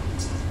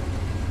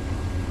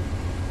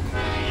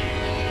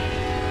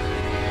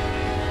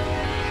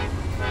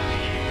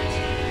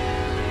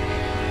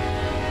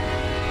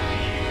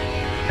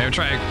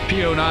 Amtrak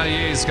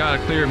P098's got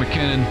to clear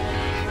McKinnon.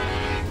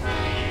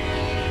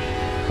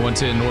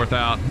 110 north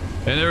out.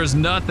 And there's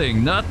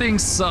nothing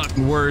sucked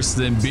worse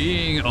than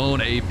being on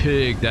a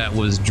pig that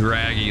was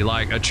draggy,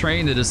 like a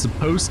train that is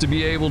supposed to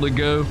be able to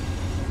go,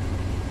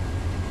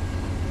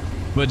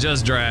 but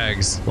just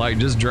drags, like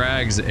just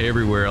drags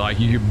everywhere. Like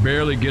you can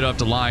barely get up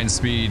to line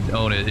speed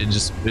on it. It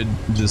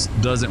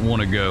just doesn't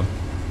want to go.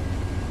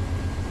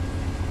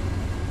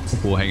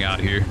 We'll hang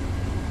out here.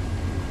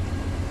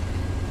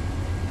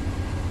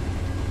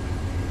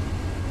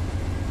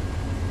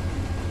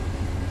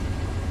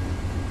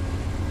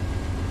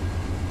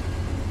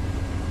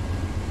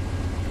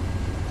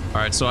 All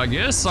right, so I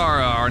guess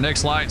our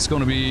next light's going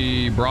to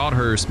be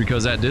Broadhurst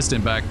because that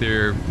distant back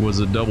there was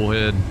a double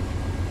head.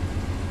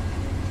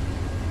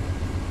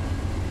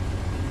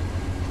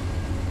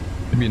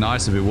 It'd be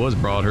nice if it was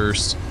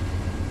Broadhurst.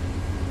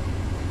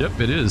 Yep,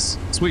 it is.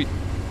 Sweet.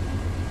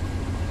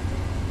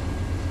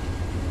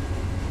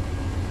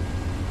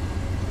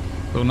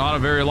 So not a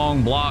very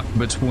long block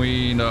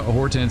between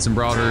Hortense and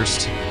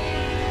Broadhurst.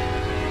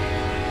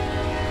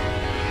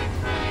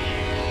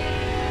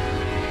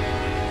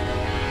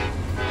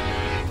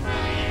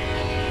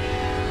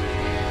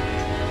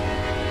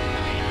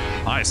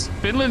 Nice.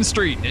 Finland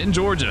Street in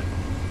Georgia.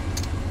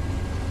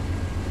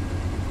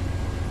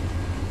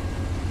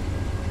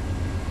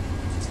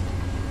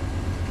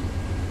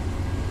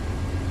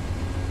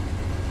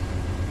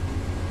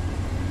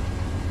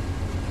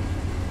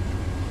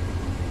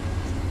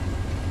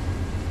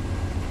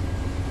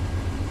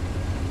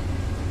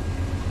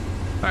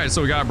 All right,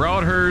 so we got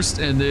Broadhurst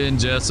and then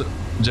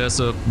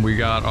Jesup. We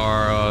got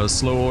our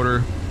slow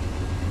order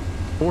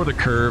for the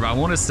curve. I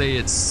want to say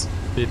it's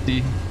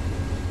 50.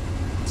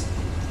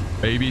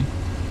 Maybe.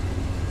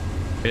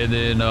 And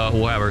then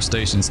we'll have our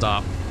station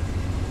stop.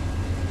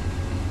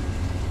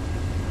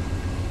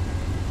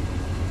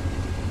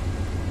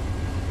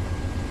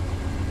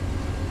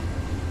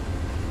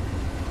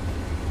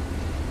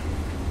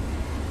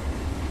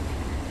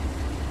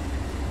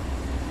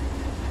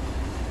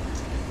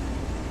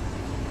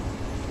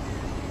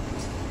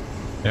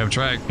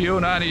 Amtrak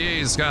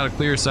P098's got a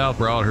clear south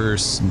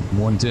Broadhurst,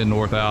 110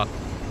 north out.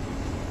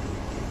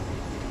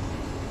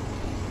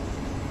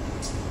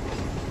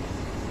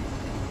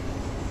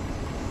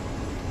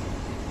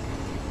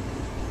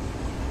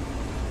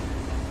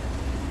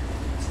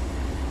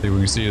 See if we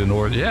can see the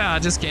north. Yeah, I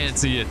just can't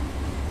see it.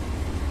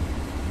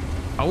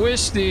 I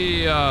wish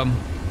the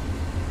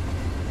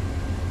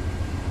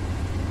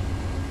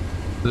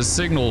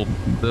signal,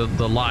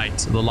 the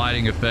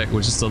lighting effect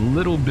was just a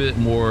little bit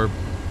more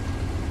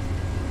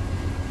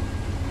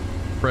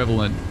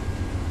prevalent.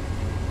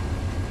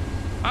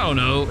 I don't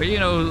know. You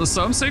know,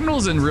 some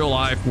signals in real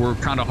life were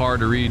kind of hard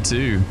to read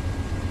too.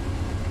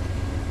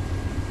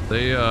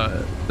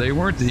 They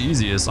weren't the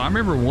easiest. I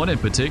remember one in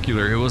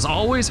particular. It was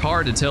always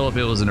hard to tell if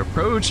it was an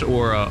approach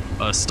or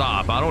a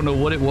stop. I don't know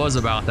what it was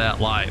about that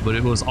light, but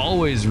it was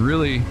always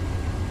really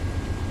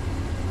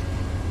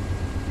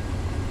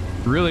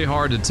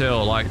hard to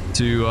tell, like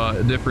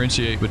to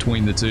differentiate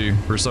between the two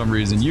for some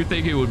reason. You'd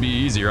think it would be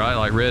easy, right?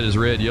 Like red is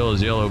red, yellow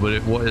is yellow, but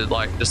it was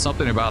like just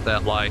something about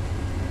that light.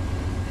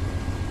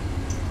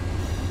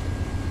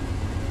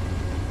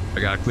 I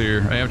got a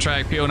clear.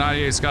 Amtrak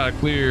P098's got a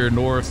clear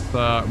north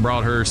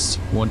Broadhurst,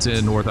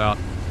 110 north out.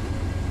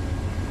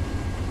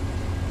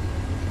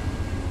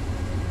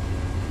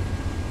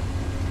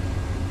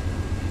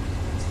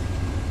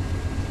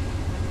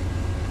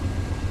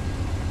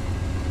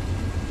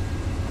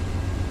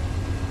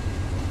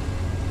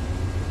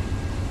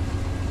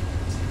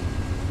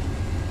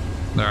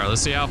 All right,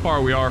 let's see how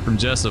far we are from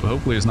Jesup.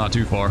 Hopefully it's not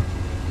too far.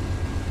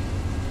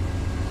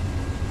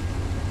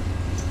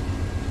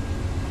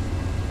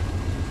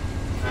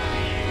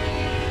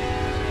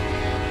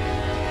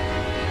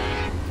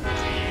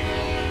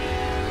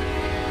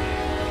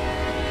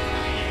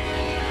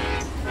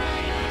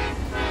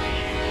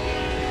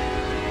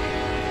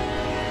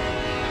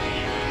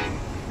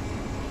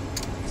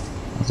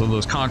 So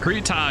those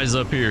concrete ties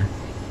up here.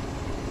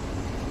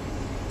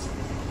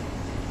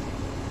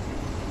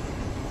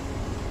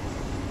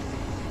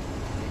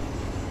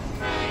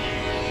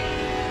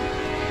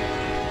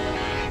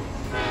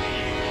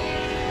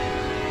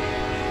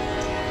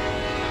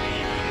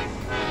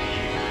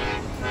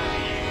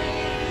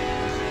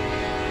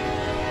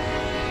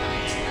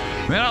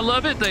 Man, I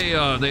love it.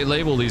 They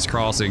label these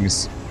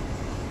crossings.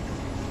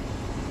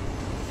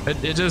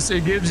 It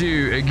gives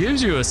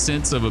you a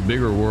sense of a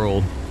bigger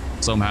world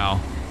somehow.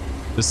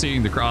 Just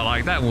seeing the crowd,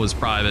 like that one was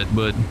private,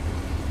 but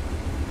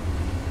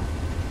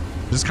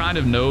just kind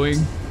of knowing.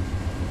 See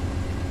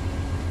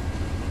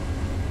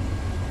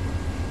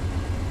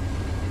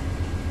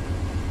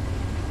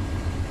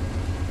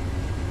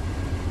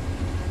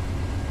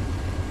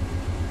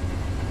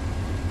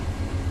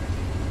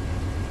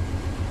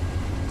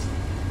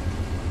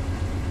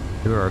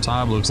what our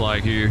time looks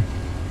like here.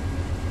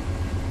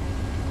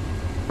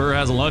 Spur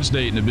has a lunch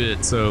date in a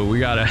bit, so we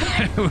gotta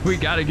we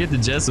gotta get to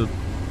Jesup.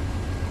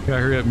 Gotta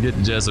hurry up and get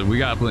to Jesup. We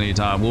got plenty of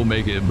time. We'll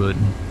make it, but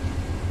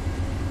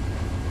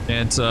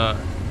can't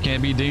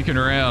Can't be dinking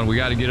around. We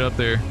got to get up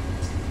there.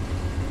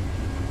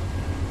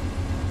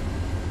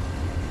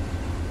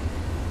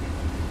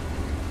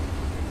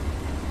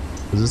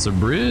 Is this a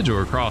bridge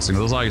or a crossing? It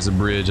looks like it's a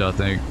bridge, I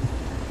think.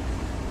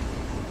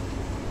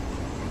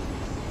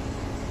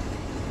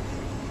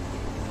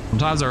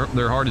 Sometimes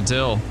they're hard to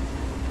tell.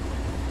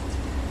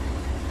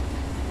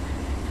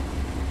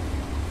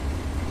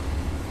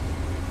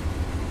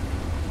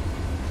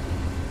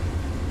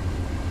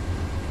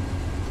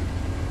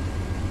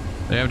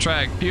 The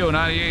Amtrak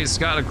P098's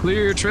got a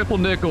clear triple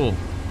nickel.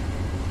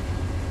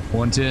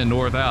 110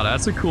 north out.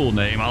 That's a cool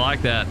name. I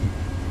like that.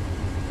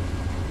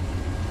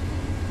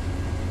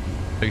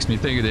 Makes me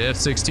think of the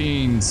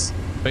F-16s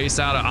based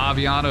out of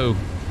Aviano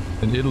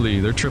in Italy.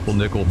 They're triple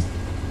nickel.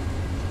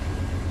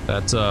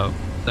 That's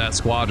that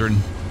squadron.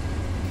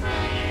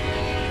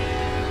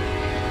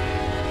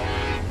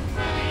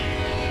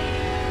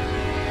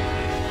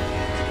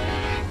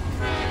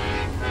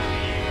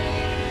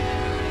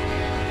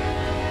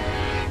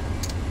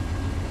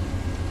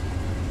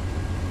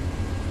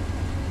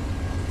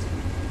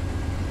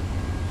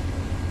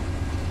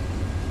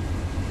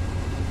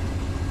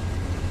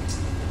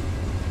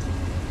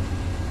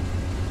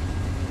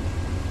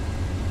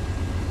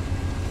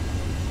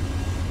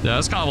 Yeah,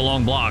 it's kind of a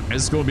long block.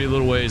 It's going to be a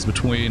little ways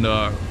between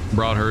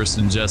Broadhurst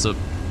and Jesup.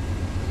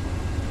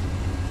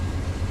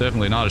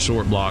 Definitely not a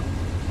short block.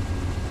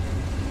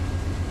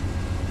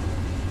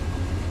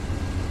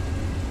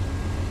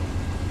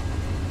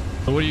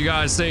 So what do you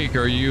guys think?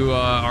 Are you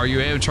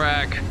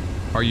Amtrak?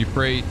 Are you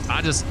freight? I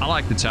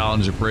like the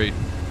challenge of freight.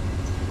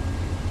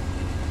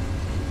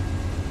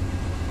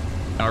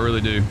 I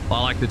really do.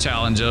 I like the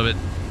challenge of it.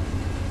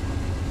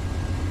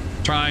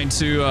 Trying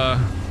to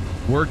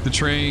work the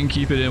train,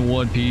 keep it in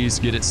one piece,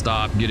 get it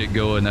stopped, get it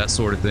going, that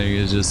sort of thing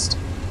is just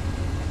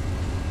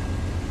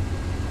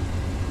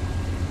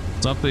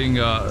something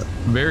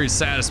very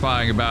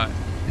satisfying about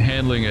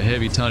handling a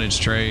heavy tonnage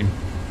train.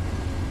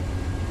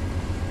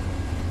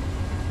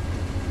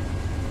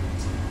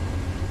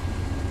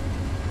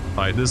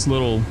 Like this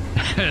little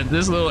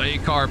this little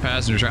 8-car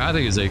passenger train. I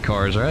think it's 8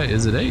 cars, right?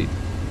 Is it 8?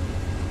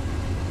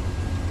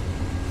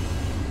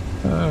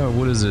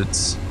 What is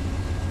it?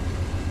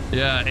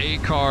 Yeah,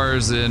 8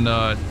 cars and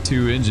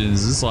 2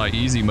 engines. It's like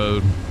easy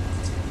mode.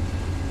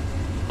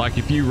 Like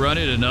if you run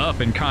it enough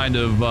and kind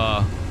of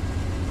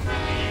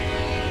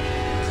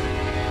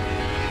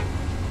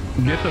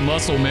get the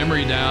muscle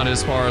memory down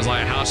as far as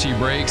like how she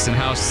brakes and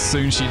how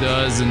soon she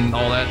does and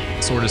all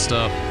that sort of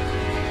stuff.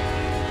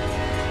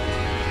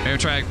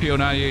 Amtrak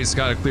P098's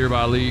got a clear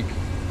by leak.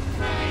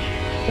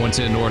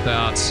 110 north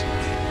outs.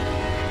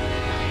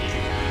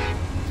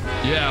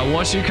 Yeah,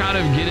 once you kind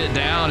of get it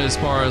down as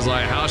far as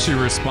like how she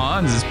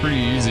responds, it's pretty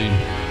easy.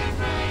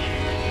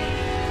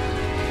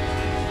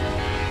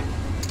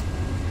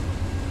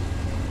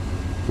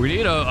 We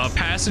need a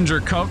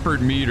passenger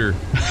comfort meter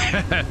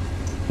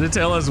to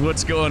tell us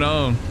what's going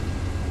on.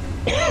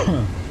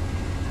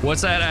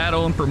 What's that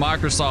add-on for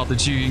Microsoft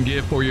that you can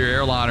get for your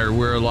airliner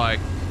where like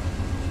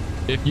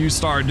if you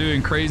start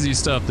doing crazy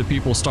stuff, the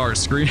people start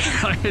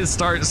screaming,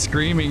 start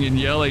screaming and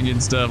yelling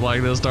and stuff,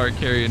 like they'll start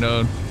carrying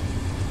on.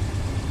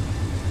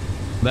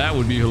 That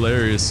would be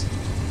hilarious.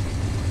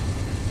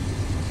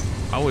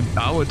 I would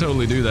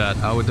totally do that.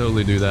 I would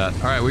totally do that.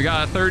 All right, we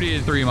got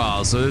 33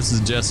 miles, so this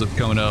is Jesup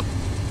coming up.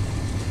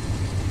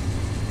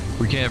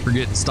 We can't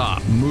forget to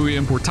stop. Muy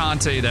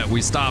importante that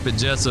we stop at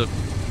Jesup.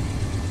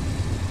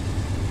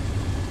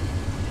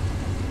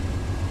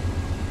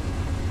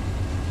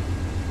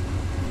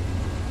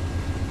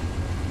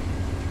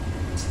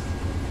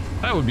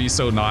 That would be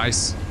so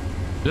nice.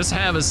 Just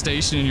have a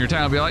station in your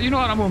town. Be like, you know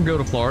what? I'm gonna go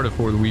to Florida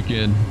for the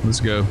weekend. Let's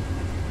go.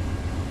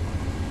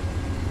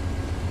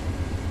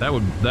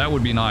 That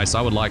would be nice.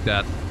 I would like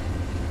that.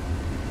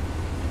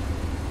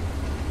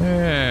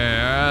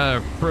 Yeah,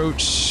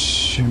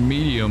 approach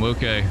medium.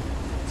 Okay.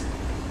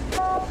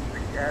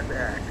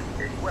 CSX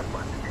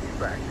equipment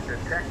defect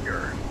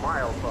detector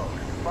milepost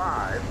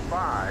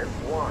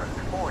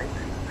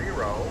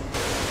 551.0.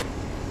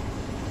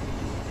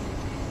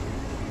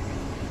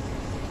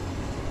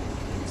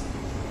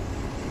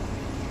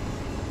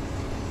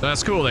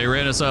 That's cool. They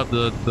ran us up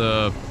the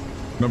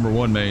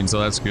 #1 main, so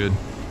that's good.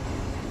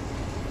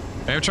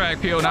 Amtrak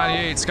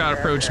P098's got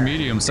approach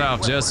medium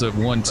south Jesup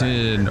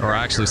 110, or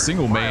actually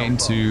single main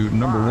to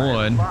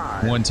 #1,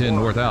 110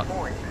 north out.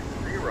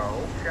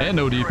 And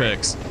no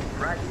defects.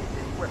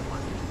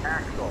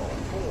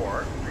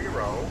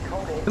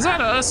 Is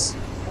that us?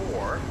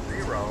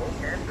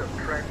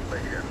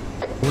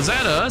 Was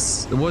that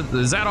us?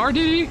 Is that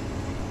RDD?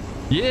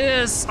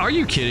 Yes. Are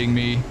you kidding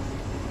me?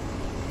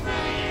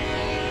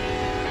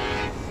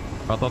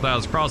 I thought that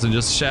was crossing,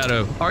 just a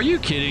shadow. Are you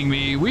kidding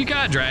me? We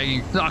got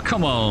dragging. Oh,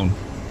 come on.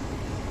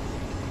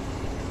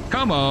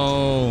 Come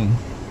on.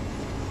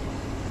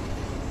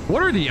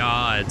 What are the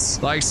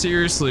odds? Like,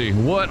 seriously,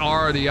 what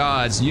are the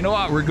odds? You know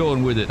what? We're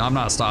going with it. I'm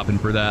not stopping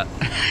for that.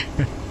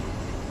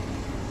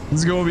 This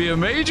is going to be a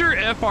major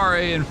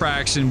FRA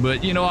infraction,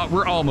 but you know what?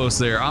 We're almost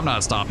there. I'm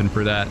not stopping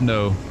for that.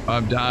 No,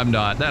 I'm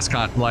not. That's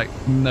kind of like,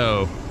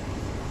 no.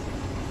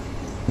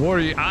 What are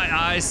you?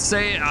 I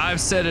say it. I've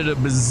said it a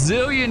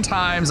bazillion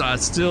times. I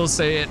still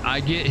say it. I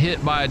get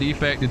hit by a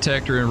defect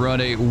detector in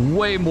Run 8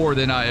 way more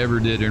than I ever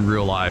did in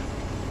real life.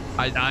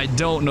 I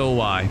don't know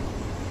why.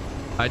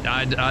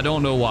 I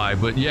don't know why,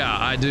 but yeah,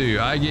 I do.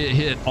 I get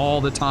hit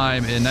all the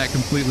time, and that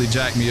completely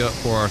jacked me up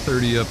for our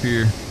 30 up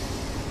here.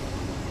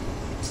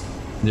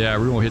 Yeah,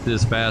 we're gonna hit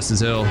this fast as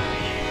hell.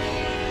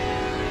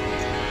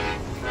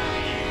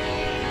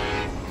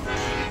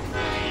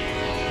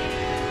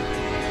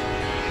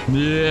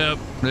 Yep,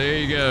 there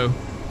you go.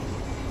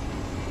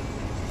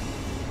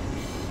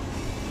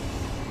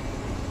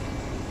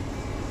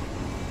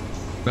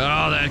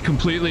 Oh, that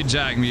completely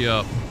jacked me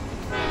up.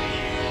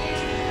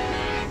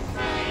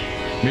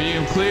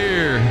 Medium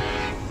clear.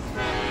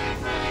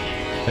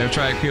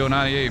 Amtrak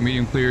P098,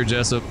 medium clear,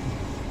 Jesup.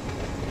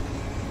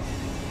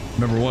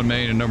 Number 1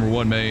 main and number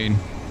 1 main.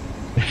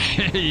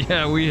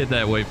 Yeah, we hit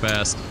that way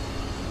fast.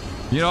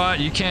 You know what?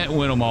 You can't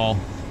win them all.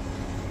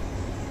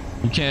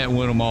 You can't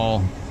win them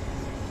all.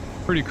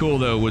 Pretty cool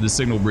though with the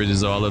signal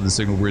bridges though. I love the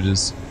signal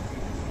bridges.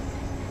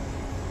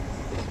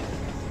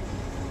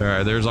 All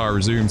right, there's our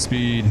resume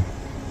speed.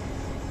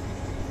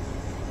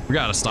 We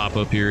gotta stop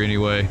up here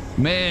anyway.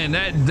 Man,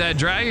 that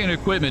dragging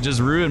equipment just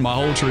ruined my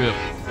whole trip.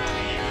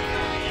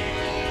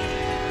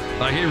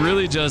 Like, it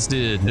really just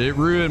did. It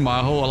ruined my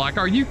whole, like,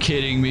 are you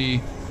kidding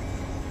me?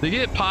 They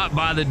get popped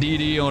by the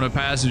DD on a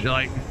passenger,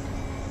 like,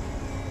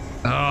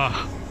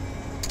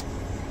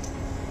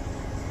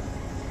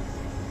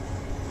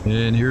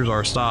 and here's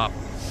our stop.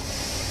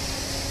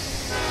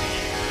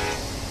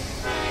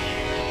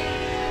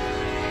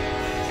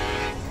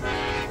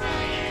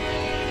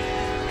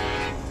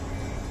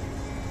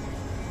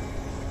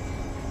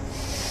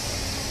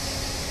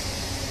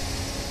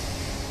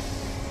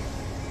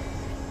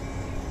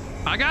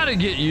 I gotta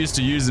get used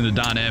to using the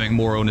dynamic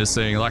more on this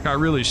thing. Like, I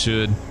really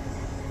should.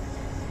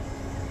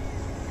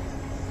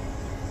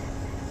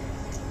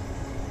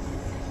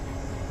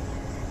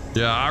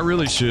 Yeah, I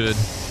really should.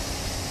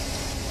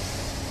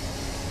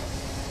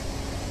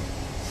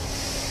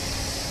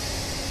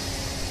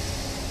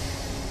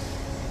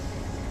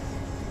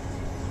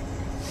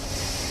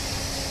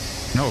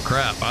 Oh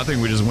crap, I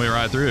think we just went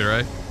right through it,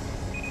 right?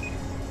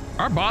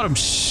 Our bottom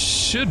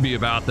should be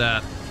about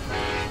that.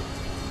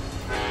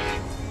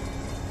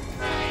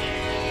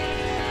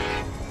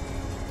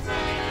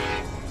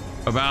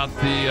 About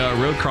the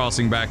road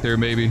crossing back there,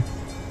 maybe.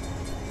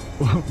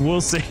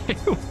 We'll see.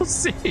 We'll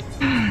see.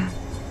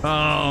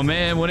 Oh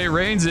man, when it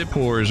rains it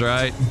pours,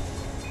 right?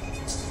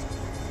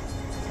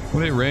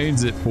 When it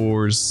rains it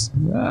pours.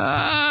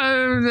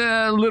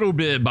 A little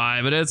bit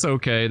by, but that's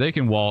okay. They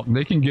can walk.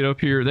 They can get up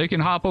here. They can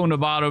hop on the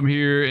bottom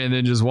here and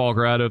then just walk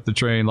right up the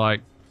train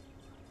like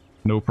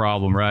no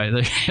problem,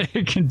 right?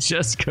 They can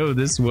just go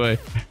this way.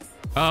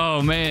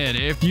 Oh man,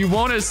 if you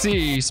want to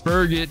see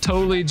Spur get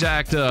totally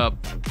jacked up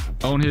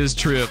on his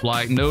trip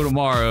like no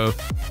tomorrow,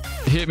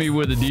 hit me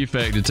with a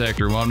defect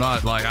detector. Well, I'm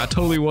not, like, I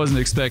totally wasn't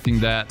expecting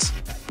that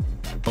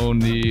on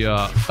the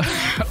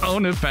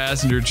on the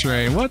passenger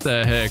train. What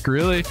the heck,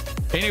 really?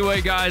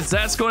 Anyway guys,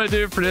 that's going to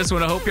do it for this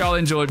one. I hope y'all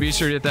enjoyed. Be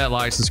sure to hit that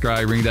like,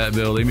 subscribe, ring that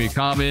bell, leave me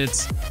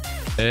comments,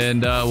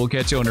 and we'll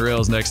catch you on the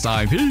rails next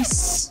time.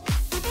 Peace.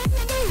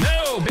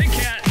 No, big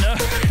cat, no.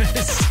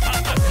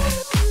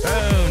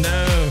 Oh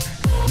no.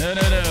 No,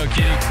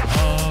 kitty.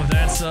 Oh,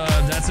 that's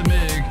a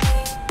MiG.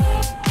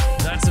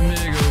 That's a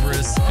MiG over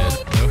his head.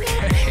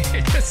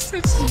 Okay. It's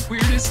the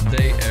weirdest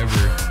day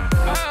ever.